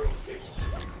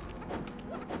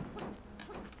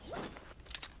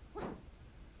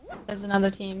 There's another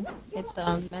team. It's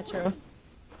Metro. To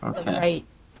the Okay. right.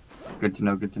 Good to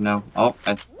know, good to know. Oh,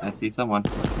 I see someone.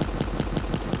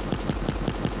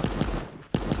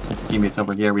 His teammates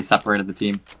over here, we separated the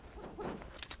team.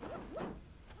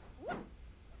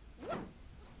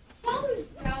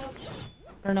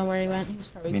 I don't know where he went. He's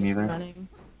probably Me just neither. running.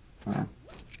 Yeah.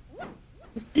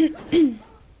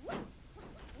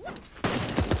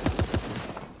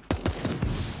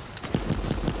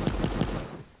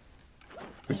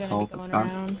 gonna Oh, be it's going gone.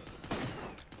 around.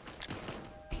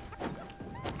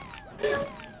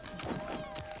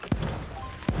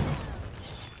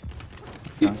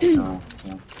 Yeah.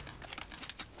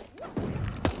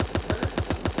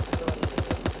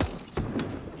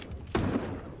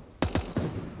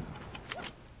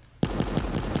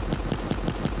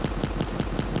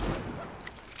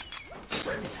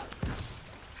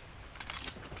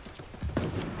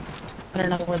 I don't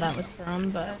know where that was from,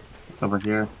 but It's over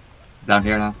here. Down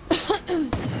here now.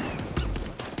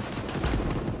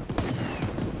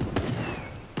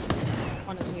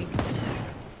 one is weak.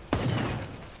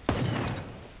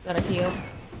 Gotta heal.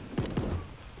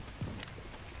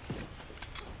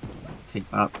 Take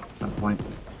up at some point.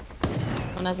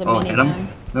 One has a Oh, hit him? minigun.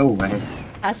 No way.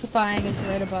 Pacifying is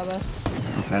right above us.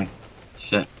 Okay.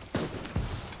 Shit.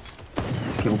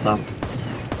 Let's kill some.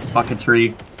 Fucking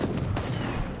tree.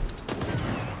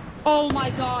 Oh my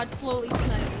god, Floaty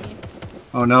sniped me.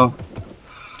 Oh no.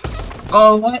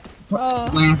 Oh, what? Oh.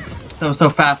 Lance. That was so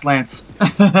fast, Lance.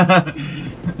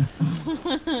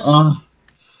 Oh,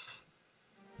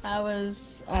 That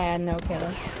was... I had no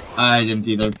kills. I didn't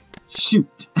either.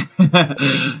 Shoot.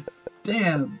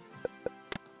 Damn.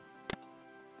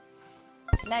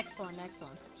 Next one, next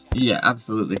one. Yeah,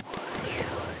 absolutely.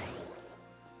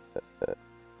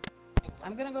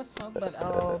 I'm gonna go smoke, but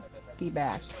I'll be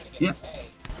back. Yep.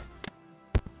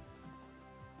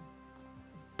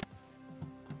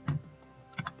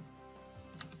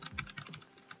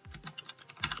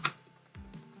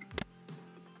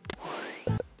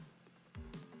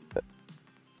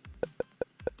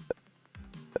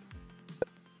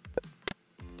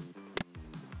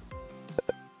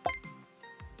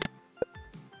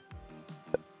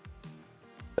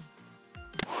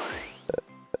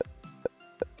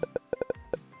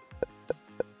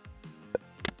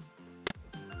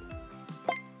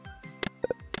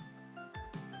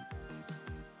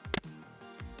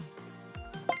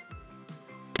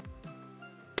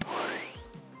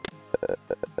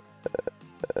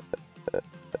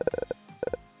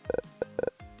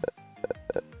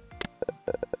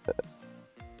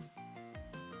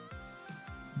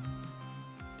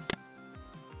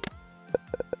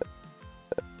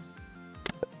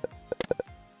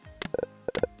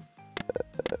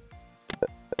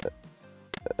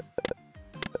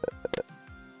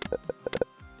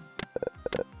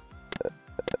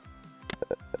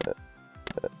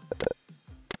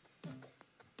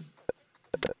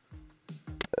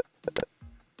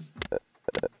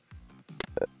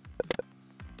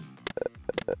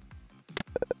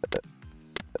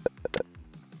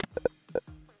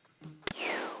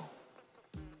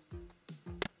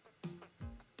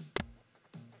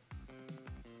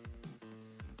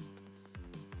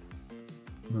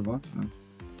 We're watching them.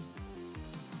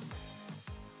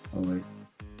 Oh wait.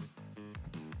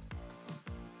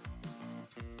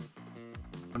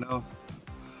 Oh no.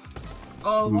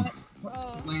 Oh what?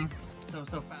 Oh. Lance. That was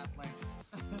so fast, Lance.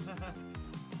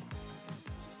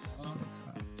 So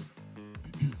fast.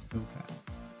 So fast.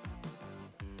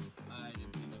 I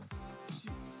didn't even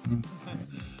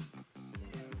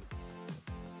shoot.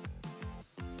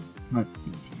 Let's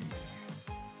see here.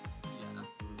 Yeah,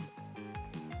 absolutely.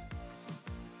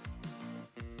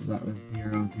 That was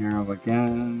 0-0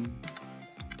 again.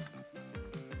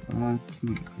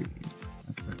 2, 3.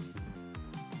 That's right.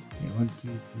 Okay, 1, 2,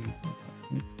 3, 4,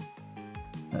 5, 6.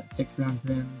 That's 6 rounds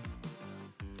in.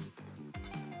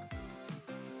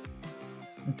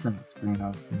 I'll turn the screen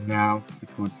off now. The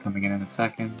code's coming in a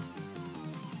second.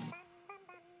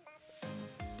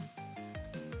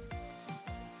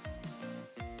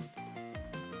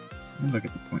 Look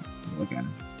at the points again.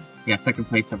 Yeah, second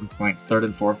place 7 points, third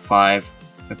and fourth 5,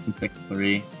 fifth and sixth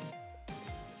 3.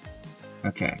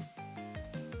 Okay.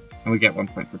 And we get 1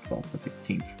 point for 12th for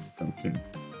 16th still too.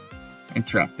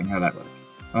 Interesting how that works.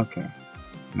 Okay.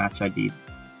 Match IDs.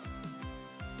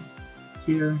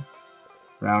 Here.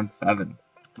 Round 7.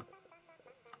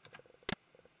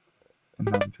 And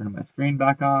now I'm turning my screen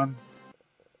back on.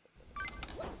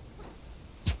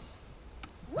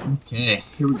 Okay,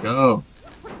 here we go.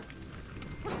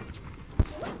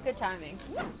 Good timing.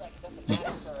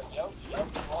 Yes.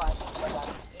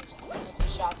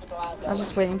 I was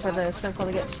just waiting for the circle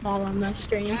to get small on the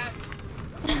stream.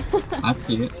 I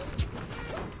see it.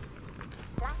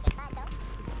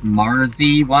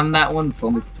 Marzi won that one with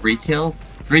only 3 kills.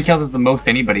 3 kills is the most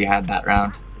anybody had that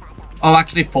round. Oh,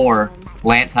 actually 4.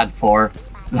 Lance had 4.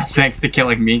 Thanks to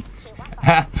killing me.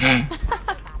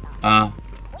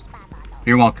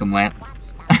 You're welcome, Lance.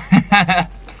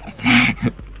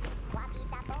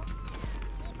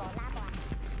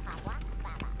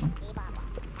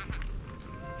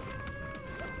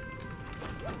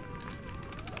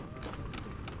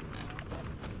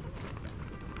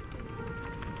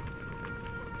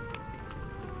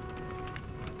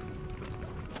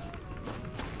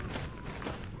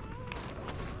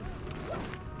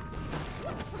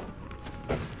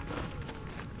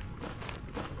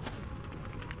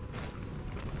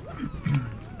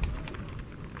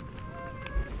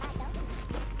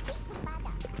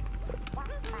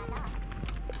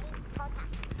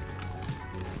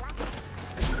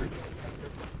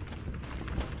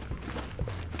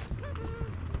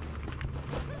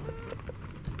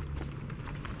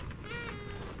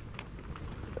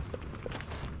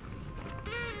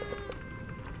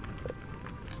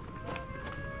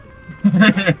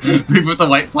 We put the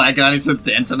white flag on, he starts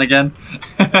dancing again.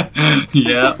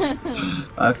 Yeah,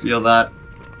 I feel that.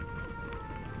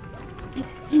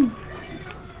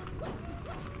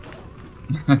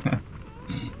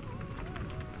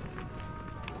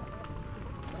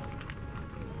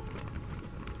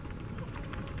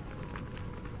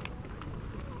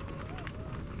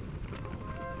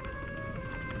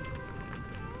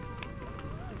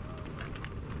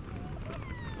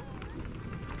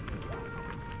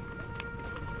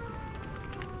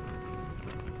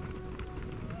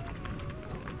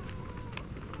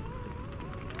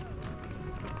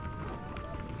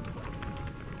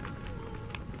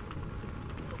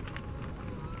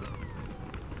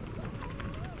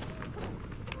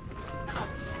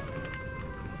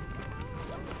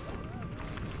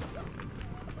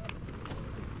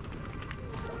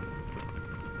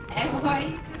 And why are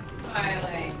you just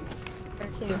smiling? Or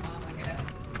two. Oh my god.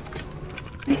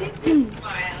 Why are you just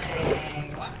smiling?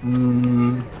 What?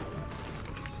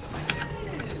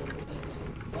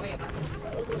 Wait,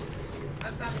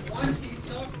 I've got one piece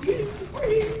of you.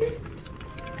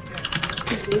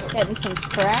 Is Zeus getting some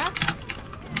scrap?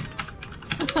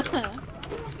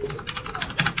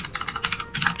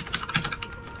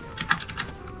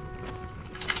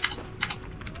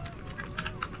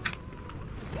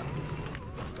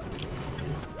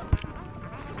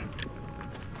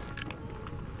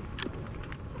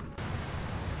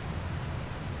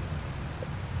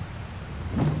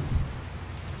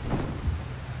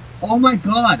 Oh my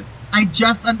god! I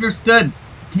just understood!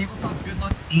 Tables of Good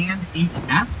Luck and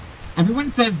HF?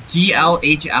 Everyone says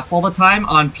GLHF all the time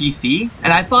on PC,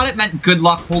 and I thought it meant good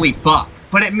luck holy fuck.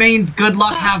 But it means good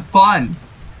luck have fun!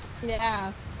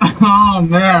 Yeah. Oh I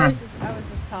man! was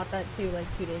just taught that too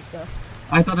like 2 days ago.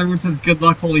 I thought everyone says good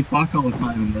luck holy fuck all the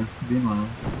time in this. Meanwhile.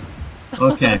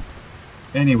 Okay.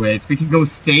 Anyways, we can go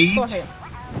stage. Go ahead.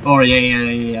 Oh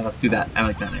yeah, let's do that. I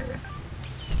like that area.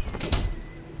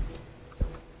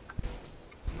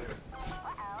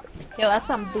 Yo, that's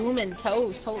some booming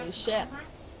toast. Holy shit.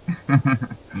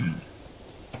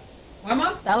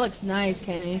 Mama? That looks nice,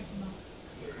 Kenny.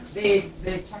 They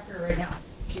check her right now.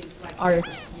 She's like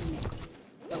Art.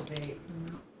 So they.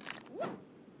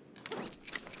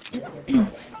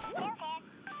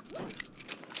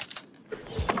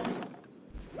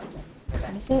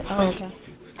 Is it? Oh, okay.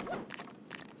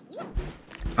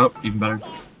 Oh, even better.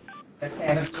 Guess they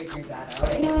haven't figured that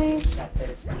out. Nice. Got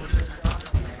their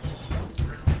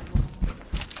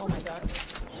Oh my god.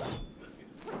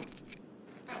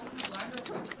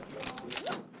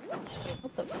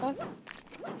 What the fuck?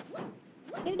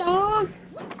 Hey, dog!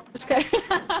 This guy.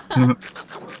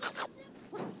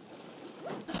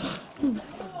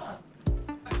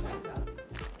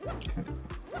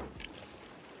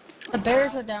 The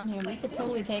bears are down here. We could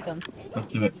totally take them. Let's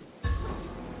do it.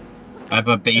 I have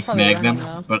a base probably magnum,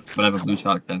 running, but I have a blue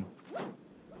shotgun.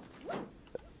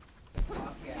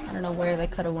 I don't know where they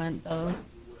could have went though.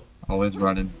 Always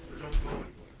running.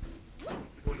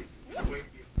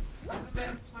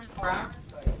 Thought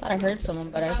I heard someone,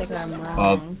 but I think I'm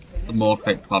Oh, wrong. the mole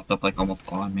crate popped up like almost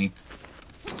on me.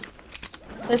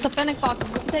 There's the fennec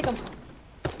foxes. We can take them.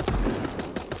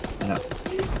 Yeah.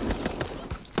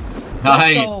 Let's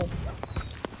Nice! go.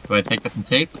 Do I take this and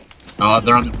tape? Oh,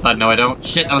 they're on the side. No, I don't.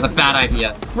 Shit, that was a bad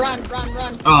idea. Run, run,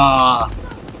 run. Ah!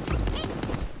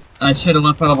 I should have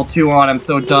left my level 2 on. I'm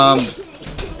so dumb.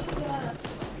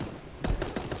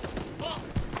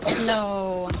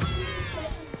 No.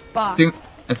 Fuck.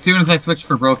 As soon as I switch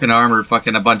for broken armor,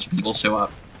 fucking a bunch of people show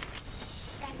up.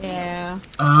 Yeah.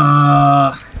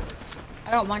 Uh.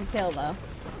 I got 1 kill though.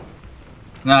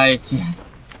 Nice. Yeah.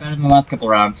 Better than the last couple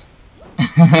rounds.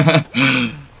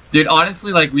 Dude,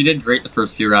 honestly, like, we did great the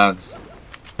first few rounds.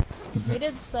 We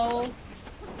did so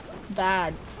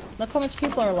bad. Look how much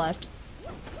people are left.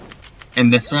 In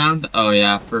this round? Oh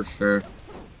yeah, for sure.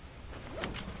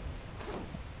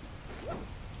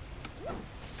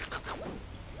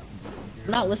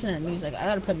 I'm not listening to music. I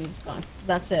gotta put music on.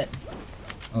 That's it.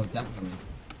 Oh, definitely.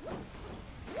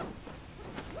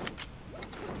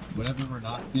 Whatever we're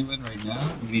not doing right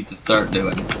now, we need to start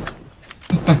doing.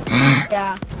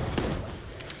 Yeah.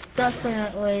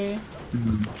 Definitely.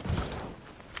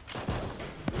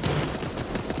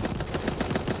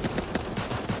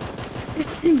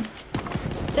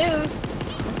 Zeus,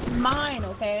 this is mine,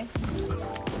 okay?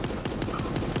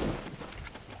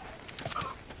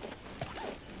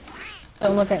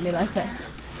 Don't look at me like that.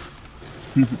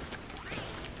 He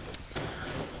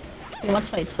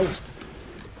wants my toast.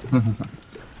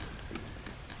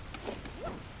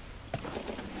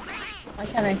 Why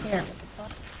can't I hear him? What the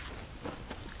fuck?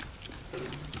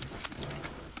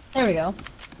 There we go.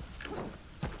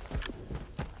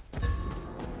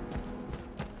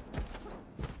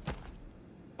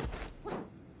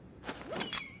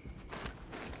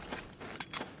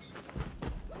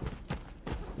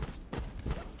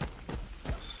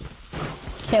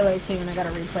 killer tune. I gotta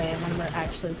replay it when we're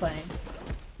actually playing.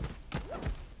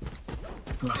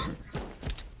 For sure.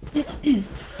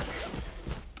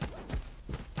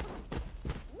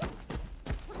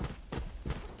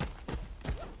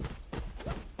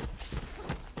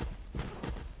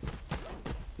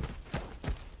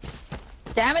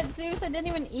 Damn it, Zeus! I didn't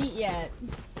even eat yet.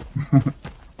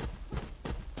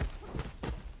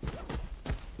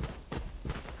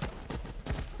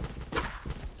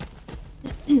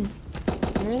 You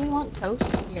really want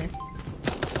toast? Here.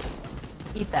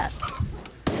 Eat that.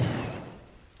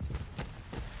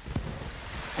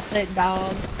 That's it,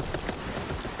 dog.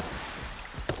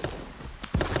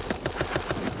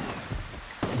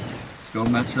 Let's go,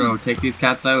 Metro. Take these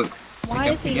cats out. Why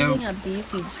is he using a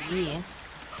BCG?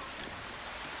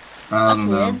 I That's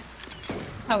don't know. weird.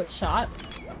 How it shot.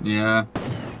 Yeah.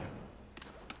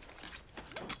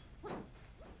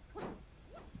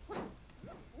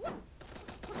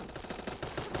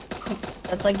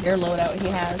 That's like your loadout he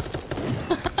has.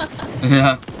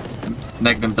 Yeah.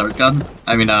 Magnum dart gun.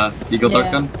 I mean, Deagle dart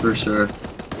Yeah. gun for sure.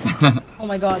 Oh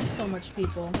my god, so much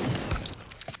people.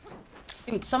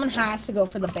 Dude, someone has to go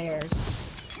for the bears.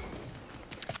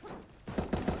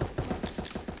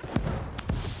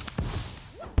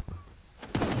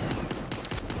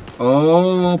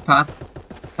 Oh,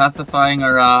 pacifying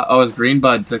our, oh, his green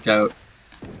bud took out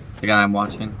the guy I'm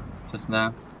watching just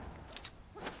now.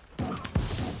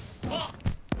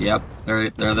 Yep, there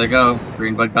they go.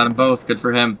 Green bud got them both. Good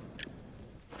for him.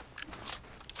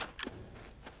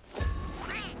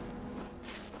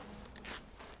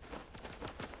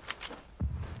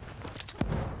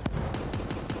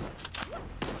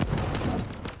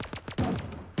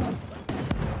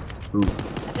 Ooh.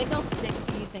 I think I'll stick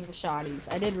to using the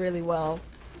shotties. I did really well.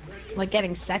 Like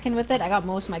getting second with it, I got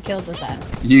most of my kills with that.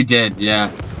 You did,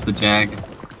 yeah. The Jag.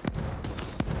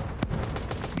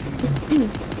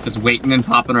 Just waiting and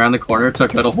popping around the corner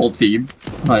took out a whole team.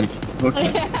 Like,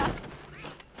 okay. Yeah.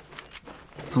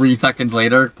 3 seconds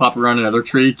later, pop around another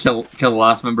tree, kill the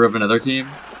last member of another team.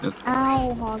 Just...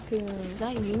 Ow, Haku. Is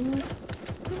that you?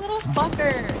 You little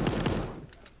fucker.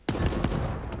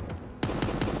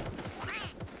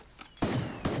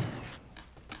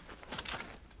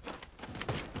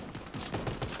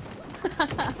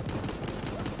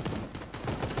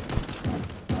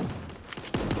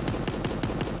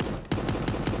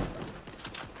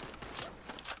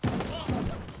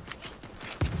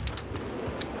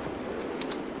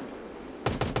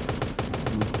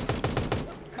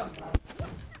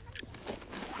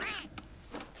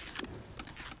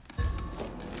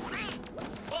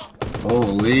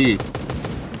 Holy.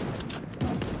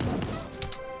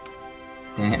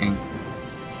 Dang.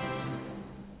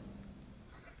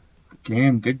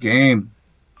 Good game.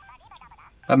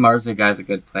 That Marsley guy's a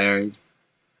good player. He's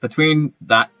between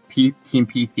that Team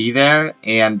PC there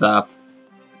and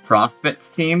Frostbit's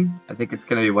team, I think it's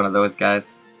gonna be one of those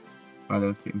guys. One of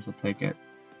those teams will take it.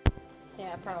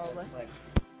 Yeah, probably.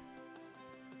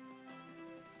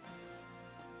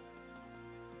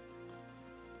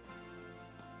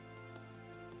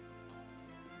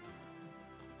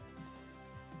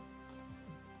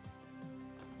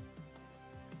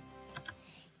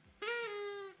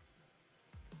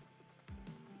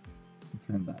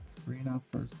 Turn that screen off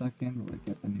for a second while I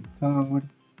get the new code.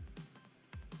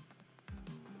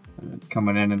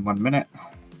 Coming in 1 minute.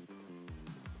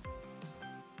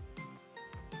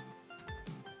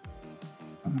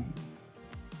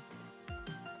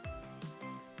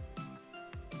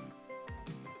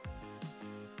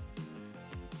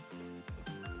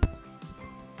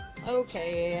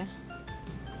 Okay.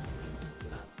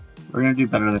 We're gonna do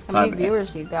better this How time. many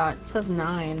viewers do you got? It says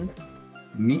 9.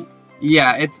 Me?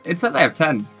 Yeah, it says I have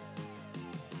 10.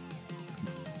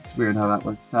 It's weird how that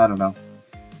works. I don't know.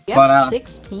 You But, have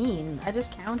 16. I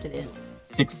just counted it.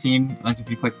 16, like if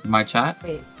you click my chat.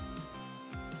 Wait.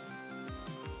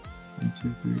 1,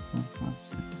 2, 3, 4, 5,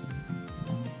 6, 7, 8,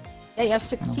 9. Yeah, you have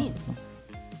 16. Yeah,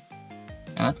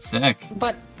 that's sick.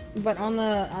 But on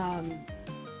the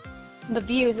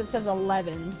views it says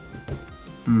 11.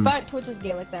 Hmm. But Twitch is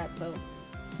gay like that, so.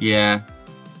 Yeah,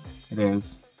 it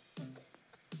is.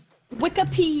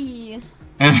 Wikipee.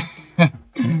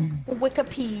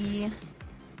 Wikipee.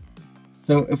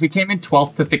 So if we came in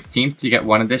 12th to 16th, you get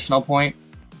 1 additional point,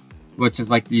 which is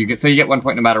like you get 1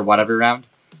 point no matter what every round,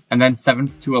 and then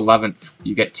 7th to 11th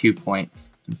you get 2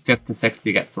 points, and 5th to 6th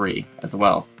you get 3 as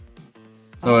well.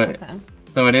 So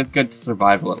so it is good to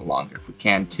survive a little longer if we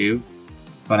can too,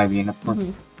 but I mean of course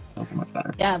it's much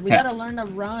better. Yeah, we gotta learn to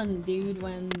run, dude.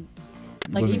 When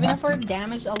like even if we're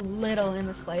damaged a little in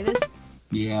the slightest,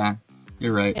 yeah,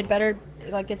 you're right. it's better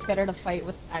to fight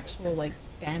with actual like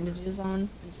bandages on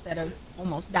instead of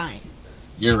almost dying.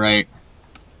 You're right.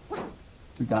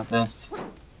 We got this.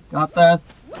 Got this.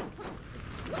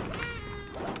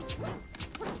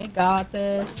 I got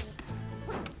this.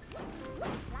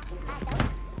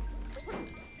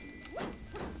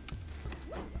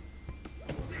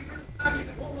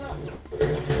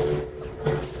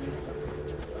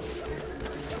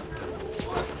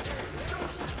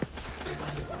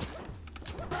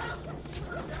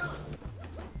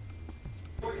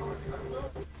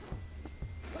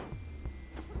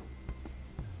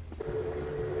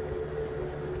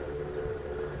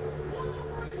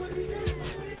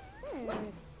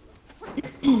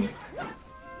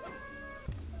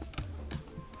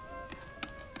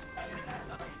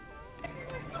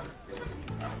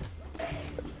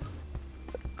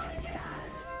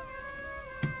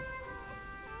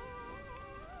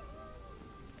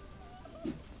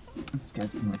 This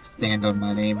guys can like stand on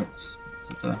my name. It's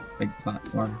such a big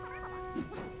platform.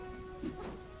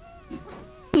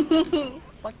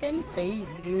 Fucking fate,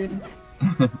 dude.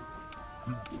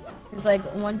 He's like,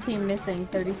 one team missing,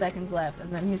 30 seconds left,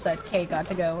 and then he's like, K got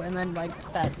to go, and then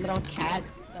like that little cat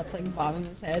that's like bobbing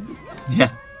his head.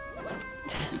 Yeah.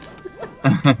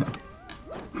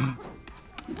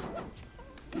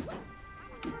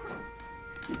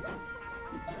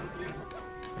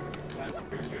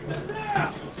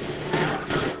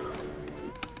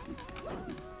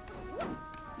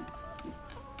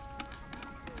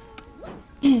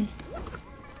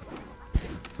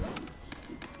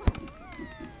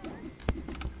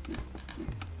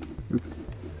 Oops.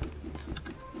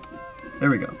 There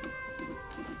we go.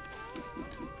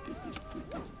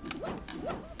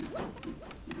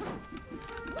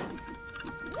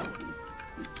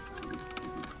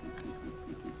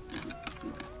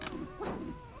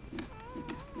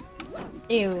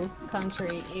 Ew,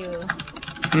 country, ew.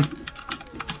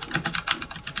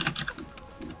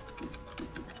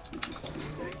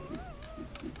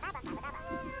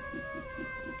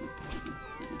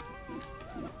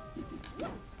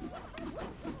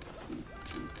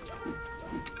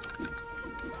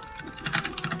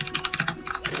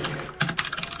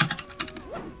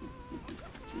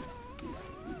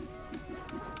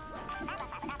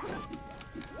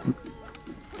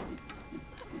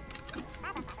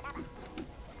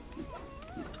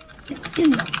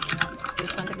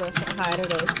 Just want to go say hi to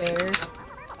those bears.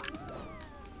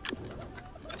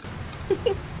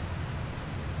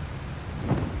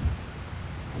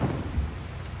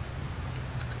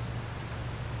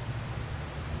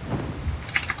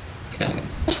 Okay.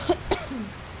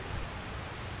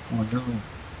 Oh no.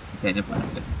 Okay, never mind.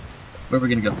 Where are we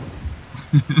gonna go?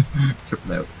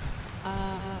 Tripping out.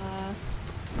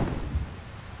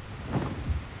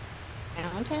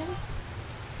 Mountain?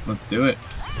 Let's do it.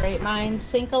 Great minds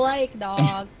think alike,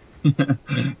 dog.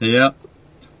 Yep.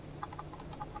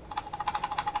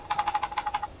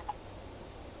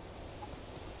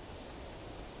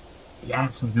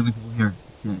 Yes, we're really cool here.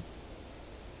 Okay.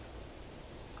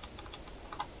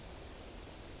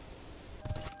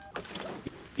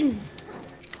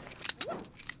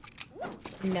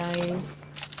 Nice.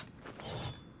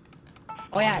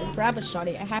 Oh yeah, grab a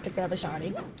shotty. I have to grab a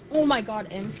shotty. Oh my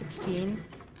god, M16.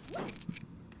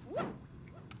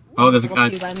 Oh, there's a Level guy.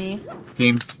 2 by me. It's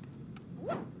teams.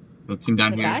 The team down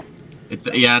Is it here. guy? It's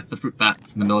yeah, it's the fruit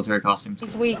bats in the military costumes.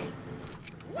 He's weak.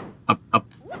 Up.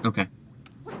 Okay.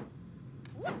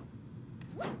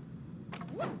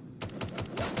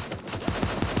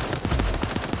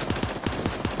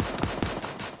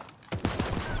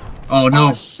 Oh no!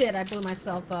 Oh shit, I blew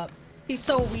myself up. He's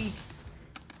so weak.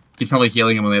 He's probably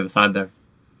healing him on the other side there.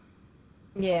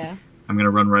 Yeah. I'm gonna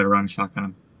run right around and shotgun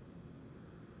him.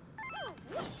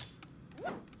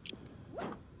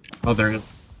 Oh, there it is.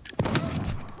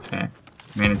 Okay.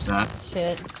 Manage that.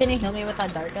 Shit. Can you heal me with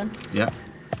that dart gun? Yep.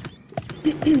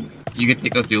 You can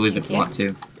take those dualies if you Yeah. want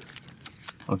to.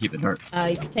 I'll keep the dart.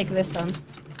 You can take this one.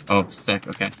 Oh, sick.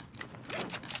 Okay.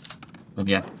 Then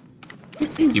yeah.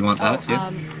 Do you want that too?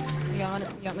 You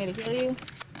want me to heal you?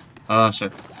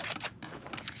 Sure.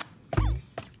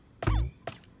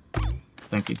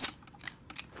 Thank you.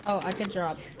 Oh, I could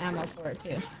drop ammo for it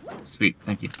too. Sweet.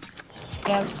 Thank you.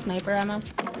 You have sniper ammo?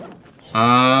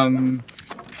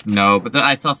 No, but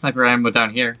I saw sniper ammo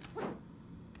down here.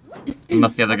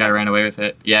 Unless the other guy ran away with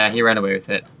it. Yeah, he ran away with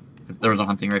it. There was a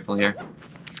hunting rifle here.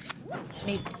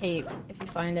 Need tape if you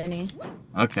find any.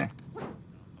 Okay.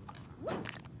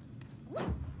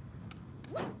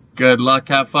 Good luck,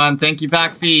 have fun. Thank you,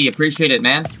 Vaxie. Appreciate it,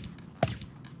 man.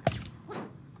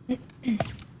 Oh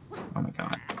my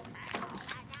god.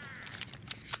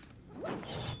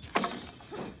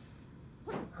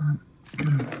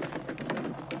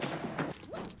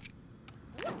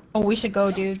 Oh, we should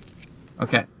go, dudes.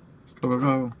 Okay. Let's go, go,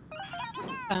 go.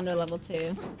 Found our level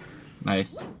 2.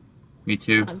 Nice. Me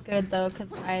too. Not good though,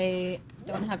 because I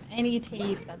don't have any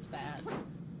tape. That's bad.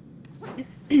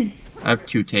 I have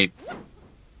 2 tape.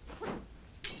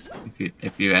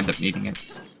 If you end up needing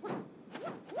it.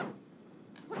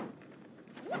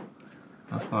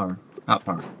 How far? Not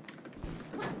far.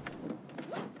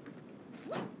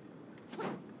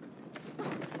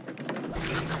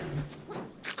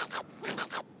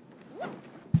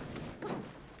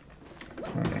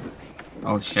 Okay.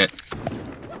 Oh shit.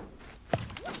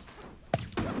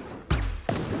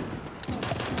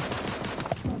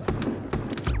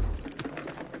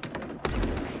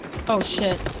 Oh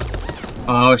shit.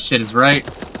 Oh shit is right.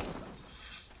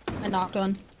 I knocked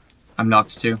one. I'm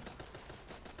knocked too.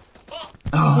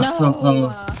 Oh, No! so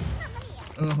close.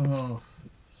 Oh.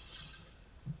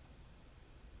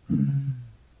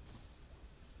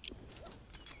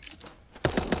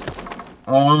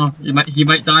 Oh, he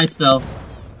might die still.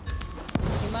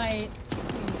 You might.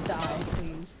 Please die,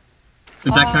 please.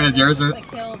 Did that count as yours or? The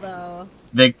kill though.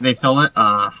 They stole it?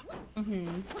 Ah.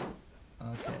 Mhm.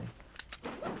 Okay.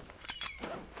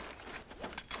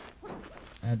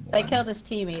 They killed his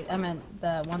teammate. I meant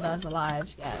the one that was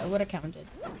alive. Yeah, it would have counted.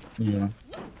 Yeah.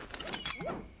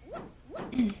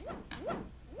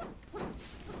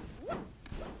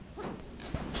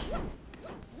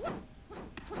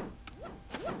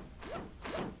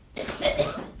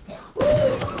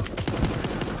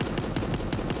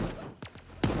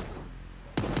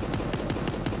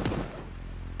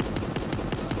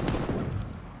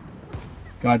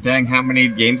 God dang, how many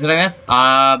games did I miss?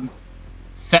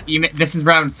 This is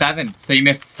round 7, so you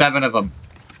missed 7 of them.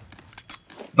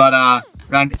 But,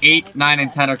 round 8, 9,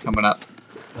 and 10 are coming up.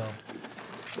 So.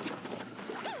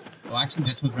 Well, actually,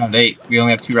 this was round 8. We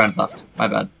only have 2 rounds left. My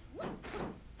bad.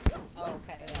 Oh,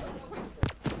 okay.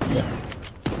 Yeah.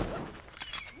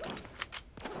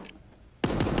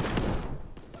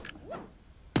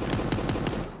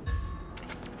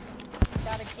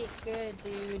 Gotta get good,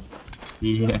 dude.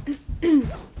 Yeah.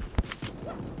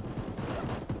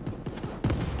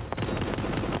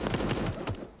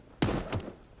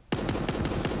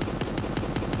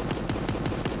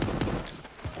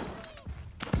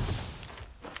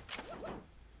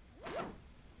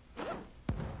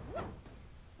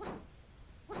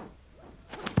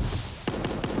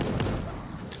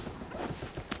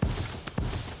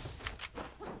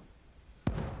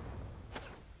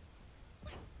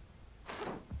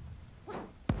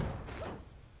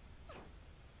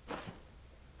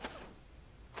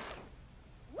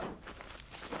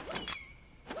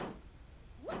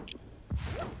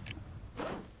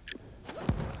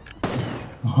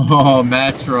 Oh,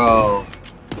 Metro.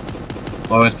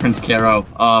 Oh, it's Prince Caro.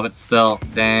 Oh, but still,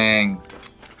 dang.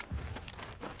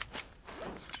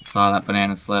 Saw that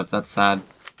banana slip. That's sad.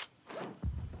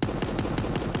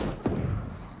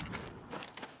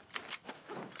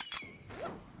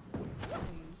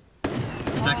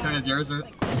 Is that count as yours or?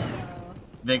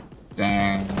 They.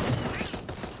 Dang.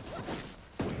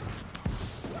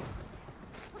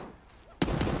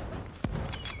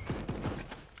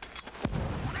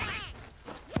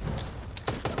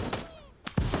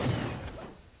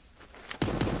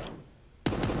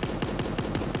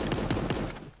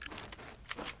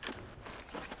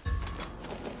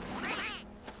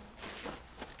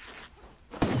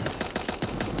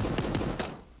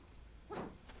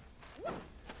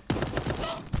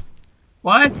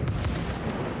 What?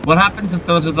 What happens if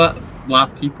those are the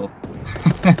last people?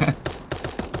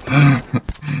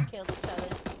 Killed each other.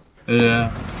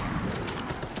 Yeah.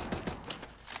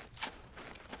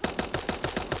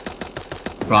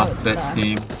 Frostbit's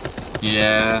team.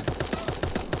 Yeah.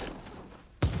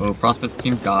 Oh, Frostbit's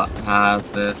team has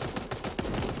this.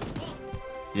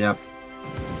 Yep.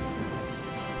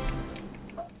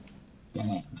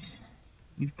 Dang.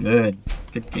 He's good.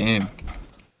 Good game.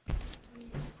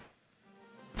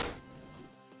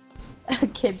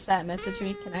 Kids that message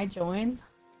me, can I join?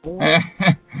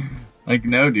 Like,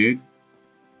 no, dude.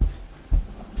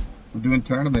 We're doing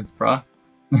tournaments, bruh.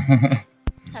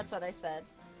 That's what I said.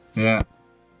 Yeah.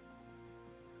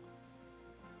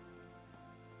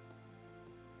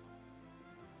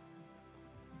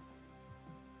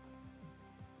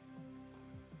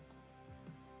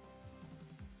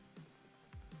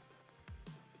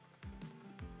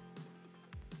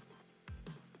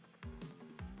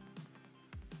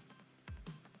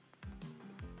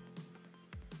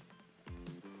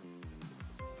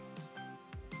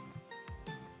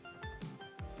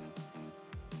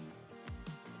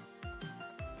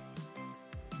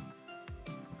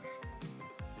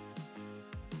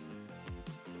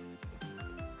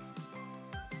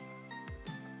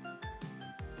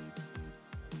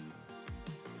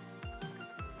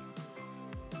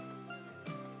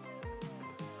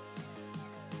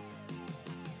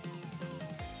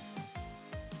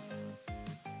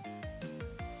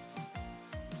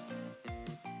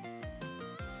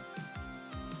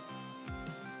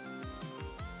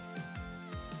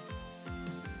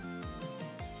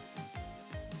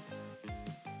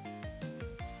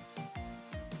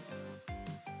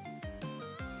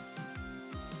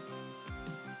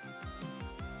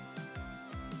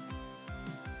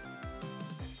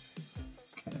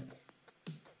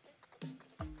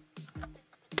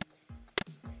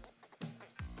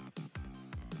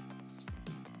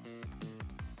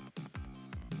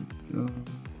 go.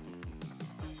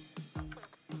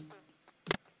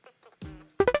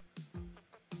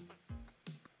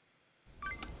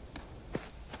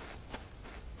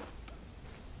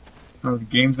 Oh, the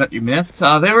games that you missed?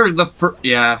 They were the first.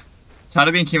 Yeah.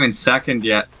 Tatabean came in second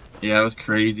yet. Yeah, it was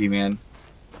crazy, man.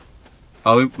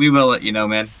 Oh, we will let you know,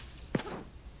 man.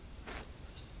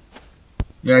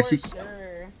 Yeah, For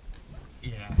sure.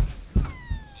 Yeah.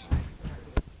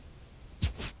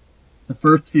 The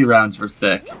first few rounds were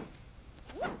sick.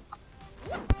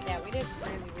 Yeah, we did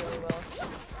really, really well.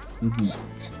 Mm-hmm.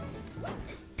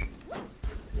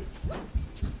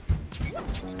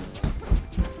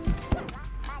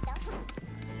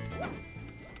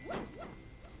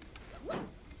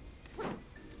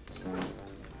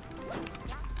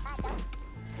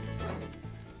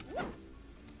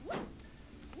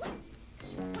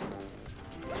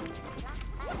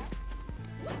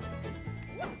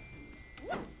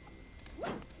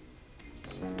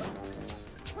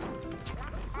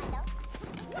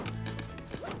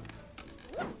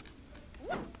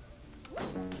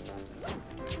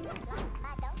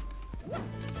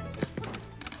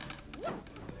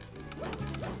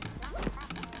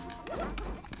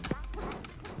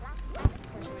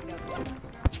 Where should we go?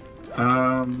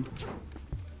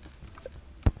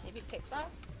 Maybe Pixar?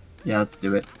 Yeah, let's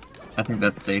do it. I think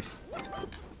that's safe.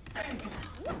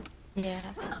 Yeah.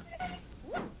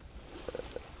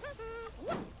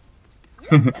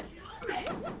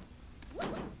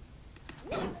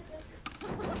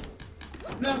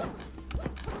 No.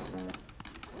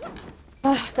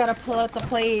 Gotta pull out the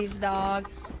plays, dog.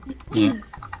 Yeah.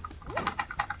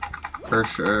 For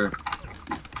sure.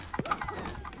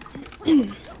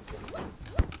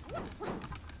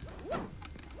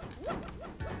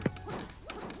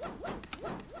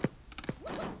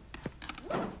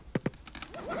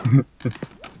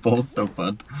 This bowl is so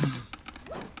fun.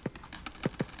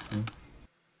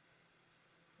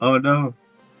 Oh no.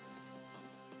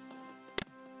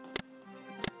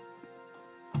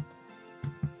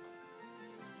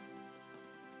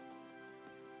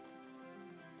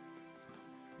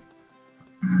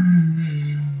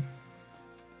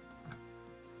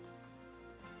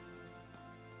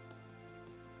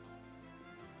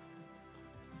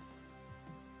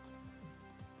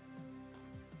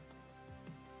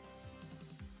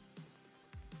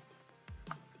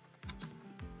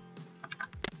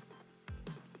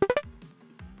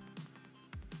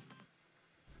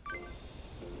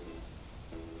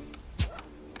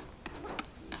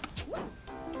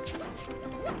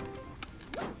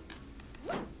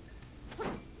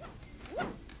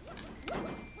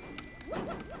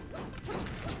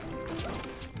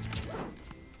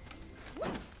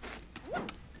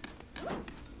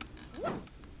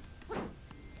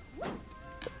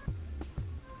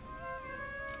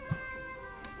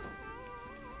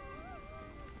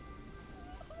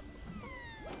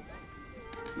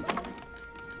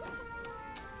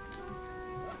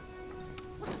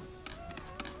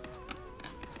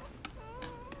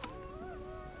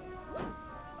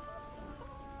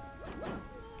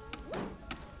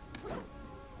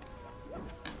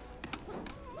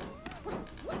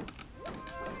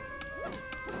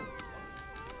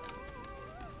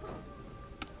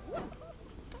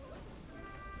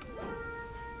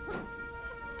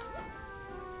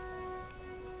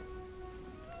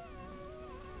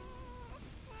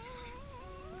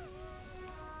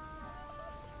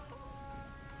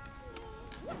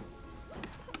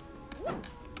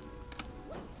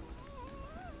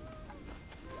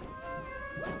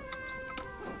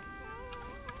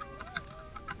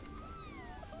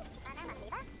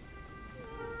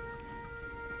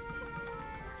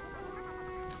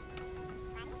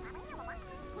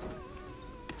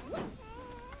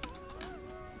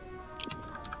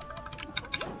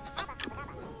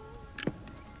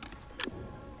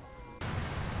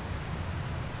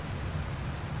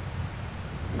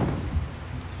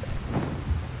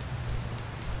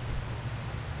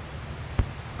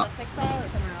 Still Pixar or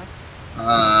somewhere else?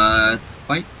 It's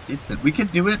quite distant. We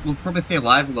could do it. We'll probably stay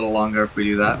alive a little longer if we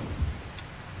do that.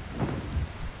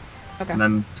 Okay. And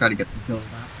then try to get some kills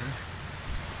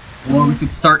after. Or we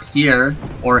could start here,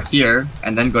 or here,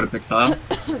 and then go to Pixel.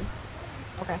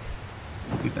 Okay.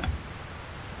 Do that.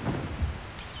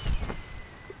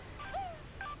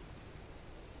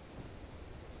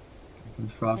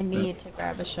 I need to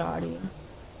grab a shotty.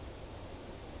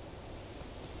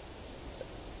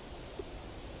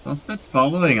 Frostbite's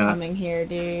following us. Coming here,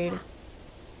 dude.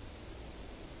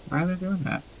 Why are they doing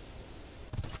that?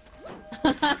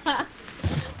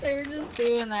 They were just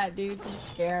doing that, dude, to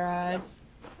scare us.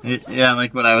 Yeah,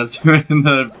 like what I was doing in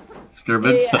the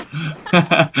skirmish.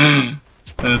 Yeah.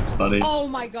 That's funny. Oh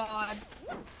my god.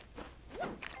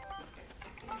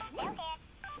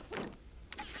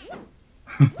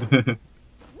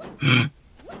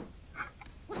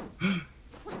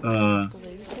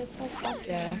 Blue pistol? Fuck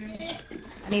yeah.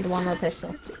 I need one more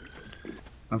pistol.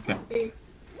 Okay.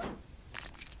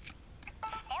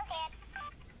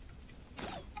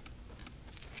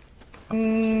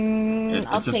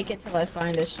 I'll take it till I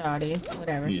find a shoddy.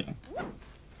 Whatever. Yeah.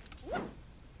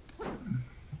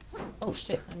 Oh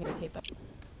shit, I need to tape up.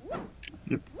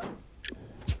 Yep.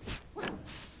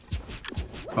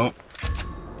 Oh.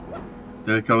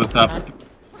 There it goes up.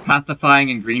 Pacifying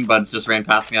and Green Buds just ran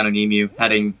past me on an emu,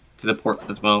 heading to the port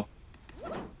as well.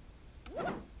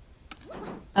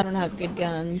 I don't have good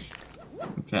guns.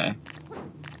 Okay.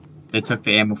 They took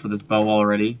the ammo for this bow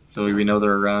already, so we know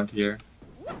they're around here.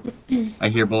 I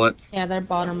hear bullets. Yeah, they're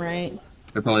bottom right.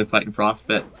 They're probably fighting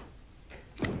frostbite.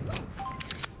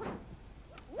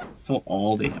 So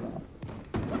all the ammo.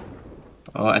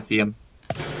 Oh, I see him.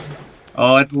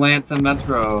 Oh, it's Lance and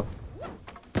Metro.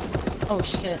 Oh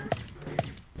shit.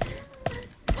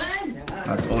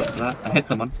 Bullet for that. I hit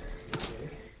someone.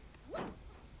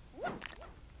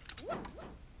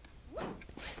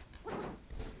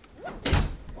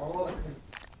 I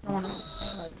don't want to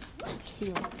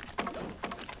heal.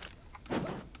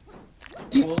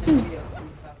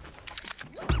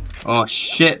 Oh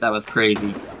shit, that was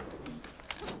crazy.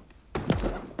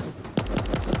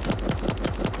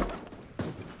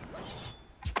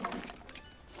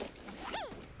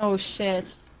 Oh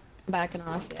shit. I'm backing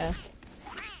off, yeah.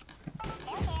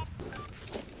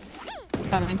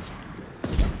 Coming.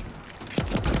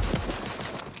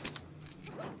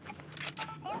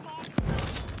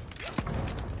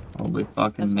 Holy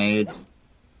fucking nades.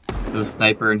 There's a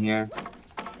sniper in here.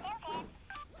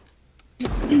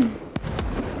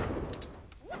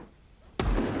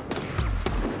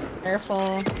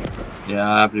 Careful. Yeah,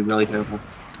 I have to be really careful.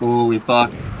 Holy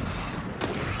fuck.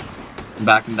 I'm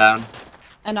backing down.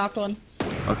 I knocked one.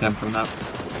 Okay, I'm coming up.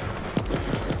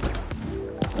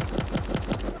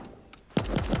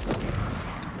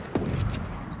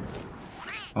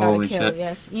 Holy Got a kill, shit.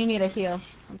 yes. You need a heal.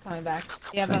 I'm coming back. Do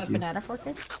you have Thank a you. banana fork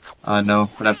here? No,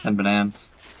 but I have 10 bananas.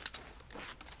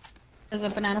 There's a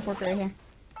banana fork right here.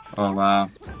 Oh wow.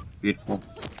 Beautiful.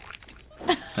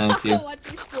 Thank you.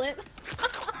 Watch you slip.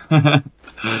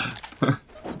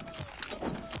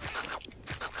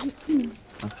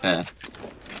 Okay.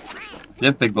 You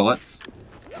have big bullets.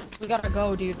 We gotta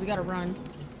go, dude. We gotta run.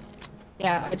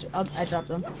 Yeah, I dropped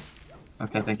them.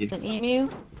 Okay, thank you. It's an emu.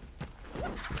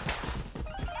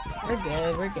 We're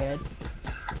good, we're good.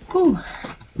 Whew.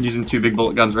 I'm using 2 big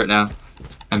bullet guns right now.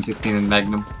 M16 and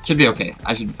Magnum. Should be okay.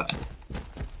 I should be fine.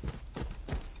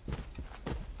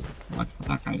 Watch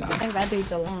that guy I die. think that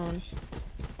dude's alone.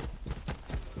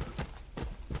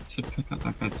 Should pick up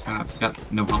that guy's scraps. He's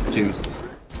got no health juice.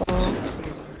 Oh.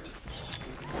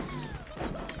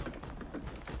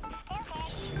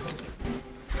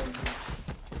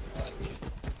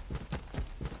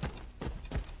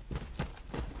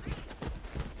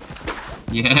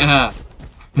 Yeah!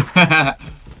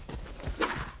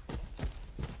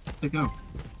 Let's go.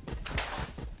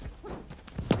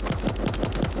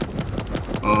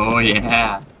 Oh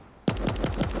yeah!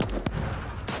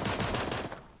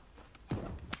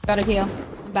 Gotta heal.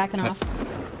 I'm backing off.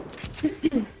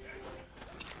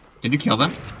 Did you kill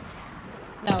them?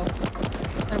 No.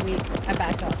 They're weak. I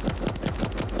backed off.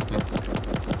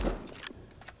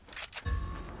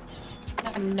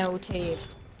 I have no tape.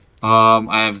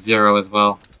 I have 0 as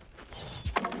well.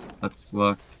 Let's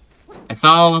look. I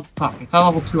saw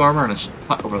level 2 armor and a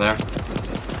putt over there.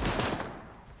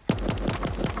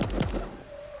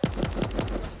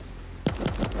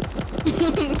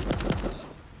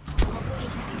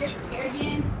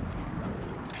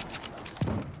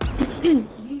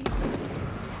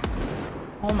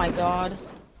 Oh my god.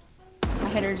 I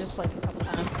hit her just like a couple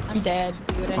times. I'm dead,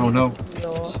 dude. I Oh, need no. to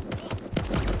heal.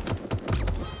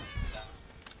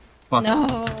 Fuck.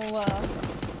 No.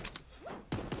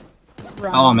 Just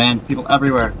run. Oh man, people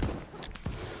everywhere.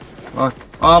 Fuck.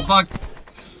 Oh fuck.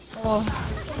 Oh.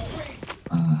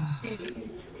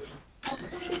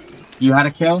 You had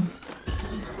a kill?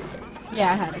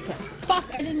 Yeah, I had a kill. Fuck,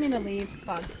 I didn't mean to leave.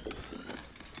 Fuck.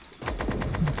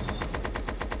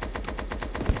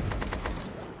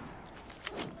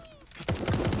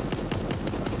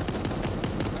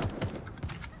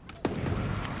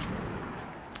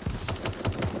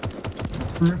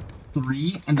 For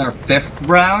 3 and our 5th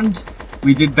round,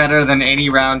 we did better than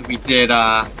any round we did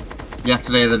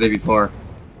yesterday or the day before.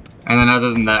 And then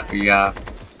other than that, we kind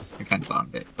of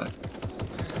bombed it, but.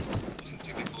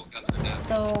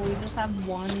 So we just have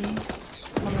one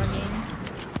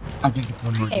I think it's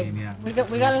one more Hey, game, yeah. we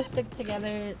gotta stick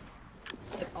together,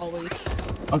 like always.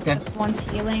 Okay. If one's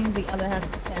healing, the other has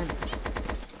to stand.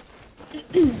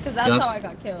 Because that's how I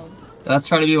got killed. Let's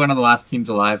try to be one of the last teams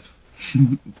alive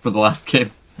for the last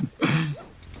game.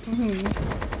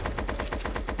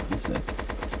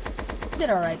 Did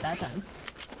alright that time.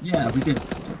 Yeah, we did.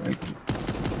 Right.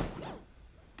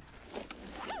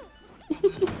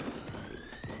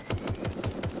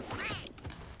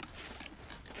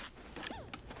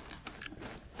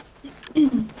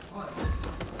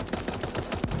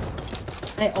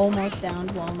 I almost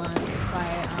downed Walnut by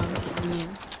hitting you.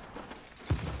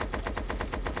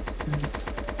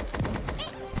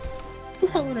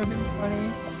 That would have been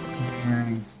funny. Yeah,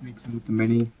 he sneaks in with the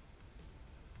mini.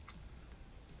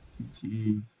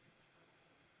 GG.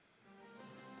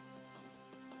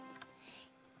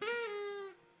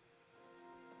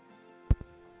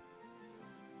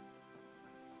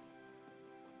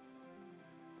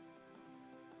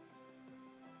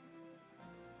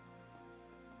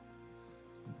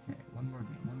 Okay, one more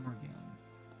game, one more game.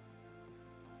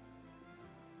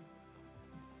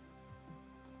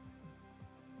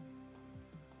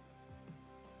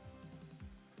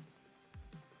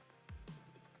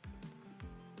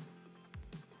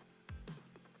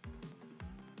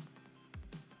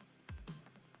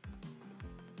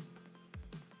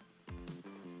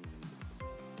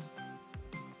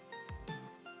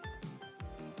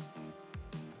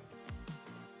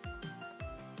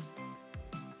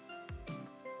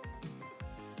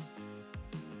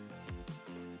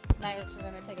 Nice, we're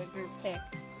gonna take a group pick.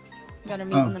 We're gonna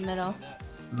meet in the middle.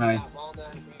 Nice.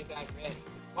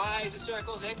 Why is the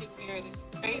circles ending here? This is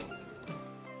crazy. This is the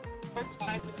third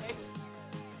time we take.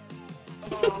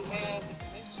 Oh man,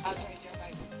 this is right here,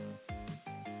 guys.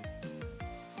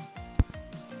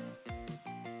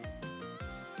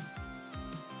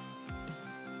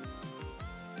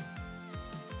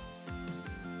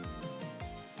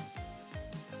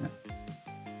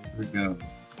 Here we go.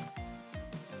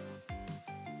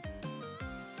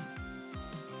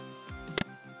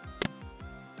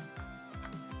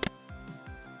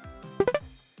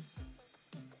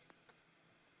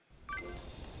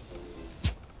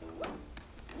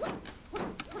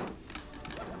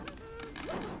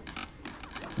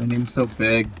 My name's so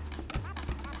big.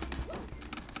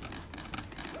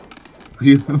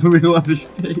 We love your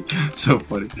fake. So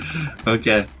funny.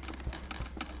 Okay.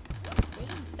 We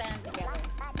should stand together.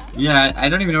 Yeah, I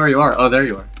don't even know where you are. Oh, there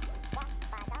you are.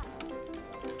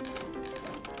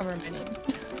 Cover my name.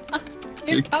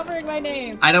 You're covering my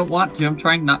name! I don't want to. I'm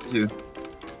trying not to.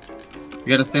 We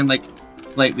gotta stand like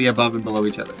slightly above and below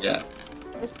each other. Yeah.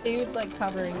 This dude's like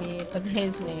covering me with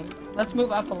his name. Let's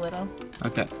move up a little.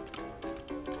 Okay.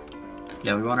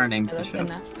 Yeah, we want our name to That's show.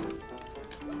 enough.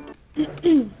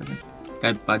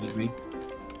 Guy budged me.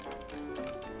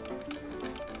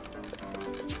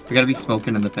 We gotta be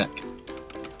smoking in the pic.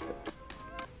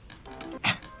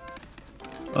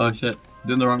 Oh shit.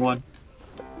 Doing the wrong one.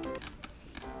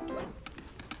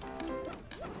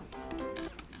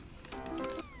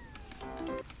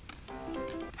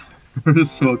 We're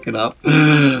just smoking up.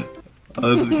 Oh,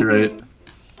 this is great.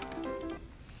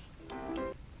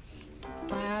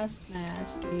 Last match,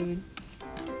 dude.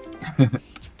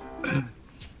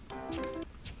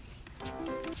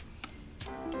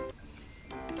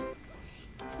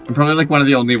 I'm probably like one of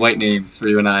the only white names for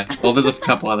you and I. Well, there's a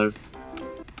couple others.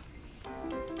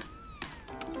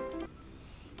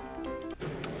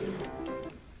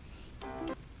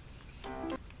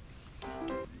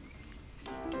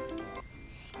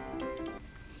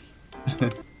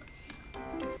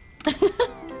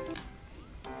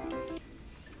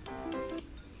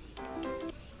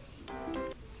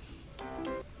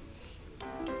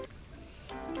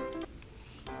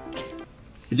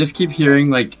 I just keep hearing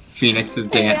like Phoenix's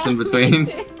dance in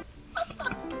between.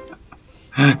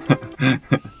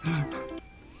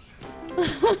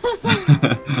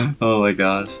 Oh my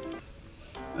gosh.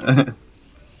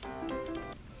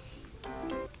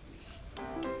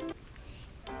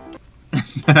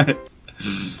 Nice.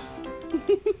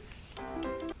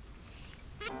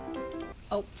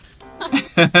 Oh.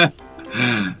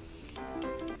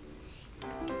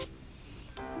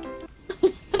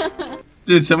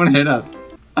 Dude, someone hit us.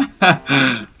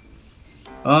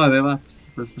 Oh, they left.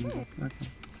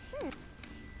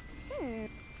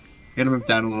 Gotta move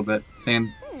down a little bit.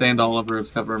 Sand all over is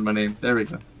covering my name. There we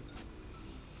go.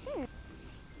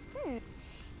 I'm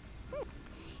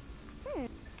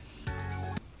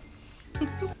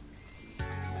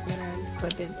gonna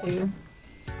clip it too.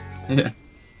 Yeah.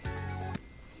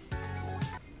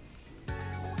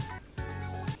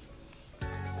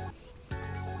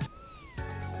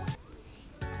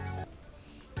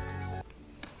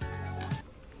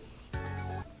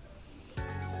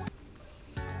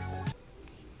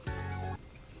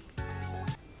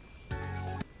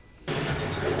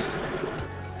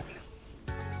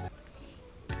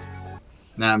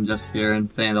 Now I'm just here in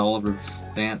St. Oliver's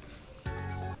dance.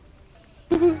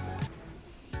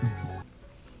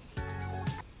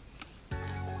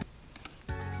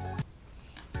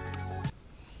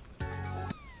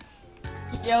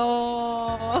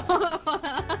 Yo.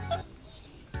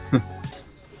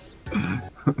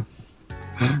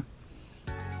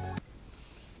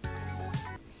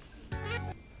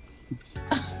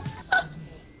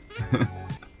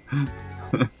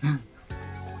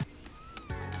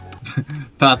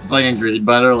 That's playing green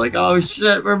butter, like, oh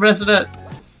shit, we're missing it!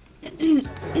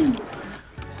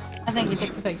 I think you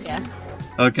took the pick, yeah.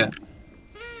 Okay.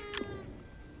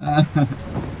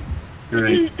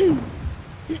 Great.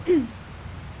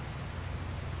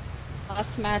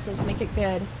 Last match, let's make it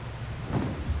good.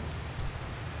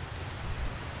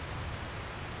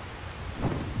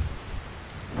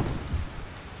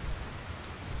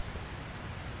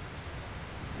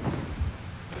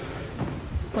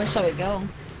 Where shall we go?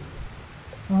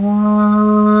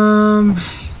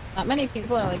 Not many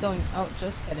people are like going, oh,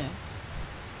 just kidding.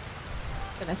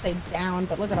 I'm gonna say down,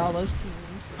 but look at all those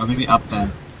teams. Or maybe up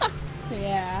then.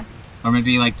 Yeah. Or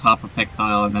maybe like top of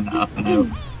Pixile and then up and out.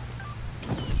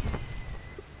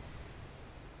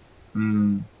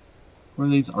 What are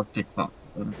these Arctic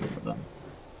foxes? I don't know about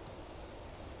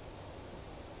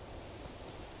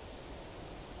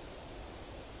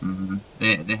them.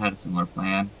 They had a similar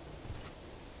plan.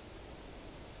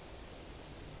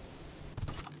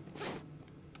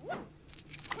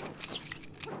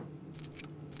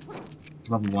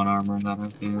 Level 1 armor in that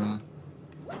house here.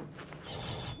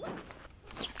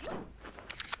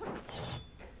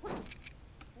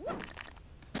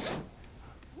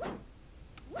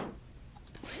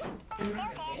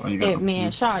 Oh, you got Give me a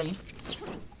shotty.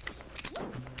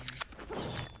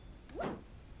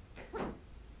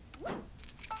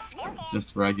 It's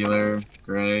just regular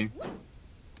gray.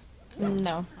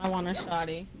 No, I want a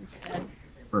shotty instead.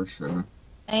 For sure.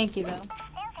 Thank you, though.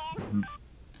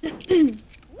 Mm-hmm.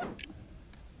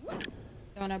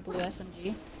 You want a blue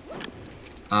SMG?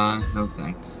 No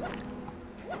thanks.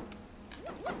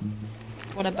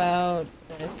 What about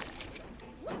this?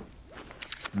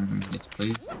 Yes,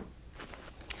 please.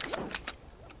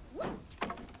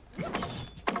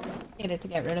 Needed to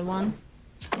get rid of one.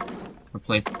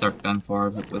 Replace the dark gun for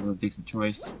it was a decent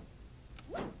choice.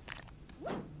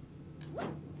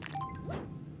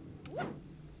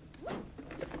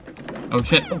 Oh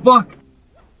shit! Oh fuck!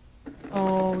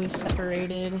 Oh, we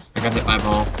separated. I got hit by a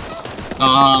ball.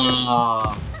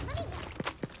 Ah!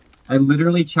 I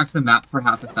literally checked the map for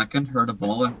half a second, heard a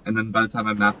ball, and then by the time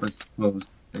my map was closed,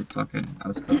 I was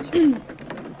closed.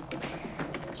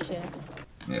 Shit.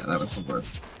 Yeah, that was the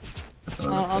worst.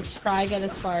 I'll try get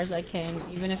as far as I can,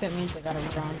 even if it means I gotta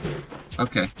run.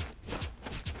 Okay.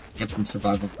 Get some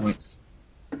survival points.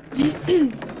 Oh,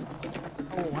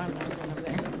 I'm not going over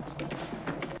there.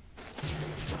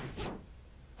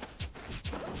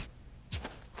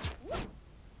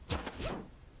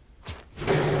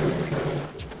 Oh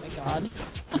my god.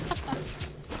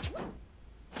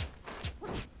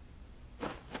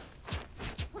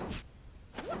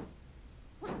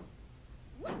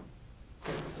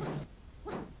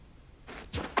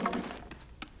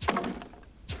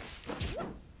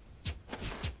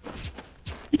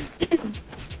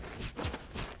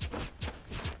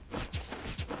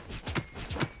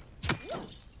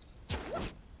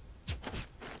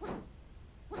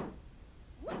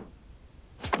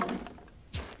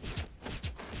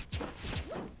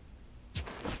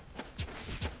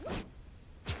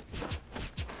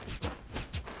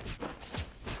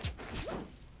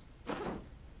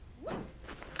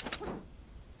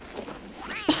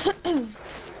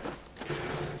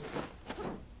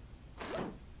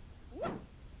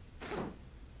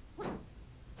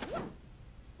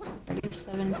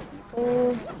 Seven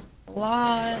people, a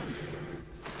lot.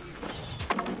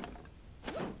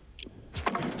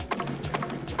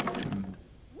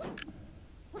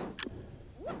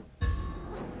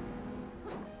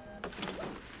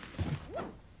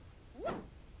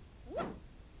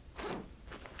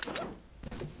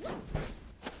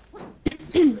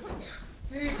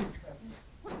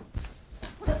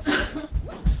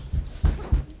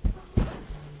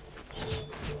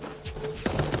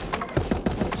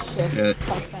 Good.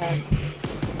 Fuck that.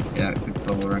 Yeah, good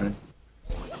goal already.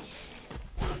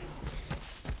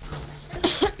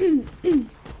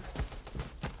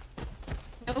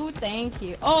 No, thank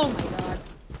you. Oh my god.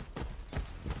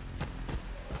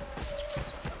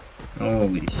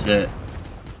 Holy shit.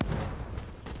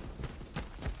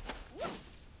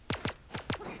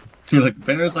 Dude, like the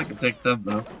bears, I can take them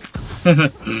though.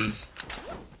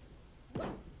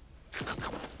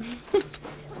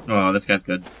 Oh, this guy's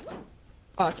good.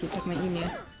 Fuck, he took my emu.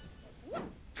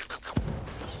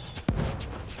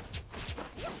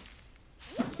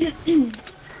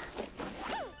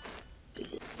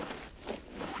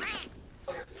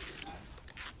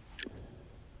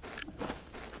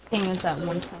 Thing is at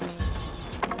 120.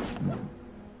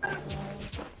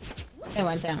 It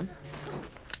went down.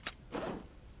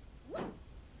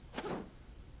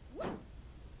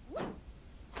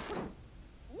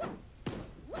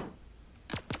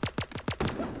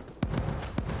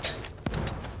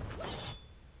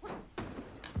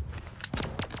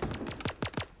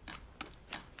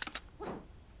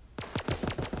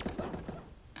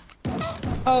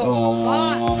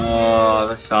 Oh,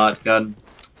 the shotgun.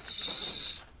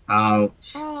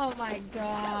 Ouch. Oh my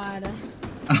god.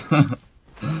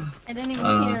 I didn't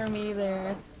even hear me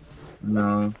there.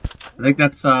 No. I think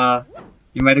that's,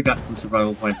 you might have got some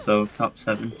survival points, so top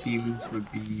 7 teams would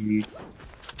be...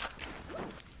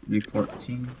 maybe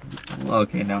 14? Well,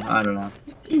 okay, no, I don't know.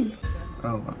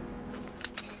 Oh, well.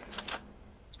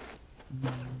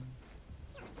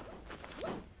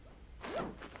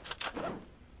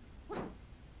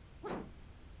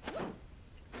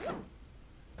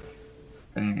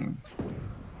 Dang.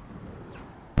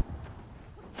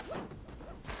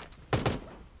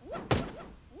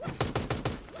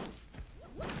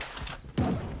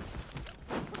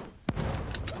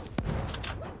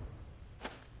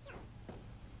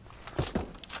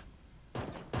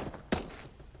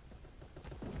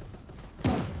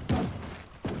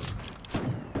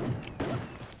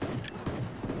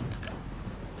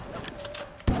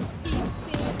 He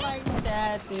seemed like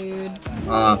that, dude.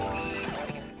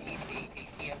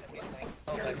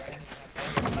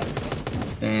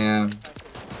 Damn.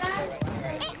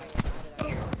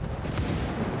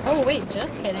 Oh wait,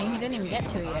 just kidding. He didn't even get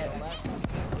to it yet.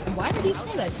 Why did he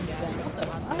say that to me then? What the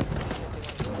fuck?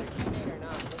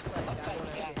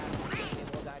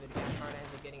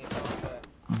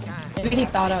 Maybe he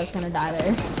thought I was gonna die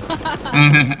there.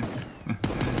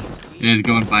 It's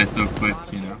going by so quick,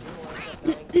 you know.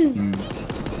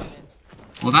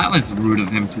 Well, that was rude of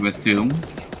him to assume.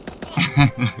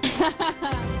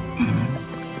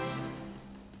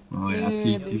 Oh yeah, Dude,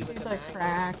 PC. these things are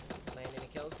cracked.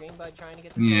 Trying to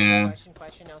get the Yeah.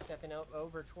 question now stepping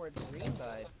over towards Greenbud.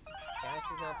 Gas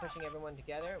is now pushing everyone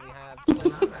together. We have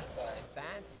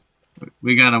Bats.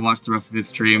 We gotta watch the rest of his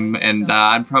stream, and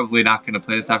I'm probably not gonna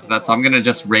play this after that, so I'm gonna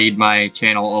just raid my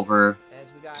channel over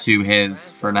to his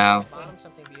for now.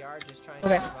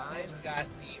 Okay.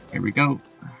 Here we go.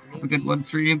 Have a good one,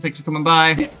 stream. Thanks for coming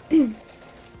by.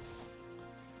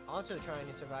 Also trying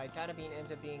to survive, Tatabean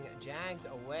ends up being jagged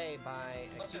away by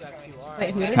a QFQR.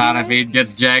 Wait, who did Tatabean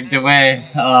gets jagged away.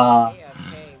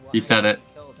 He said it.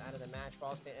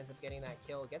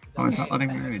 Oh, it's not letting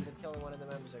me read.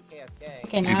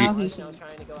 Okay, now he's now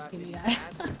trying to go after Give me these that.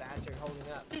 Bats. Bats are holding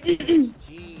up.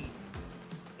 G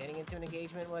getting into an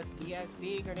engagement with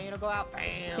ESB. Grenade will go out.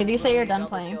 Bam. Did you say you're done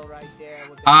playing? Right there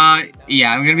with the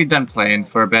Yeah, I'm gonna be done playing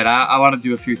for a bit. I want to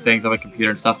do a few things on my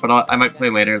computer and stuff, but I might play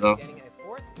later though. getting a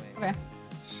fourth win. Okay.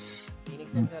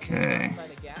 Phoenix ends up being Okay. knocked by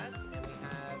the gas, and we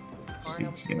have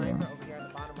Carnum See here. Sniper over here in the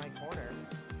bottom right corner,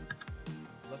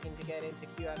 looking to get into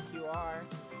QFQR.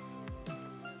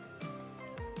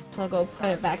 So I'll go put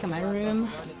it back in my room.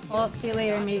 Well, see you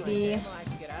later, maybe.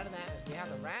 Get out of that. We have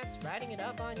the rats ratting it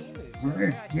up on emus. So Alright,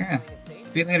 they're actually yeah. playing it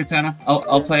safe. See you later, Tana.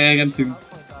 I'll play again soon.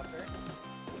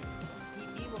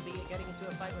 PP will be getting into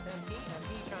a fight with MP.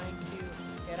 MP trying to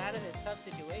get out of this tough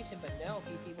situation, but no,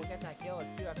 PP will get that kill as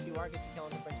QFQR gets a kill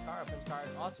on the Prince Car. Prince Car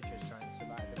is also just trying to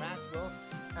survive. The rats will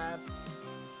have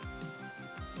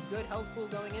good health pool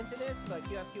going into this, but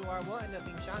QFQR will end up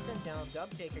being shotgun down.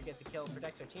 Dubtaker gets a kill,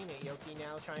 protects her teammate. Yoki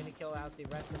now trying to kill out the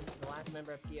last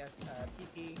member of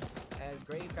PP as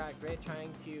Grave got Grid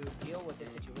trying to deal with this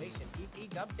situation. PP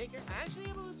Dubtaker actually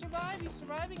able to survive. He's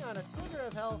surviving on a sliver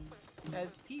of health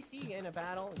as PC in a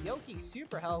battle. Yoki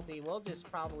super healthy. We'll just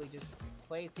probably just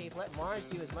play it safe. Let Mars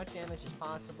do as much damage as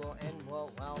possible, and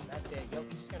well, that's it.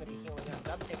 Yoki's just going to be healing up.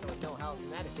 Dubtaker with no health,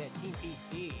 and that is it. Team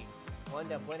PC will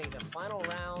end up winning the final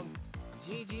round.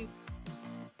 GG.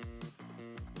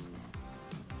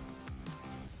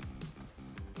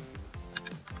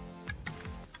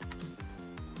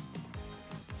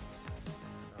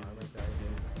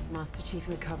 Master Chief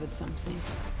recovered something.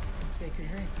 Sacred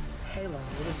ring. Halo,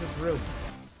 what is this room?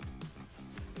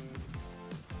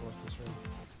 What's this room?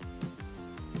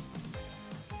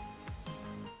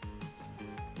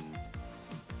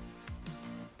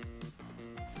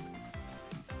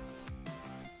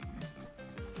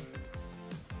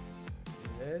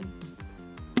 Then,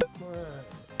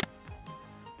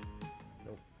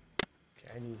 nope. Okay,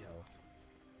 I need health.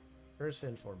 First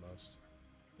and foremost.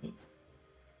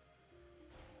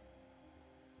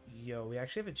 Yo, we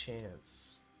actually have a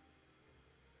chance.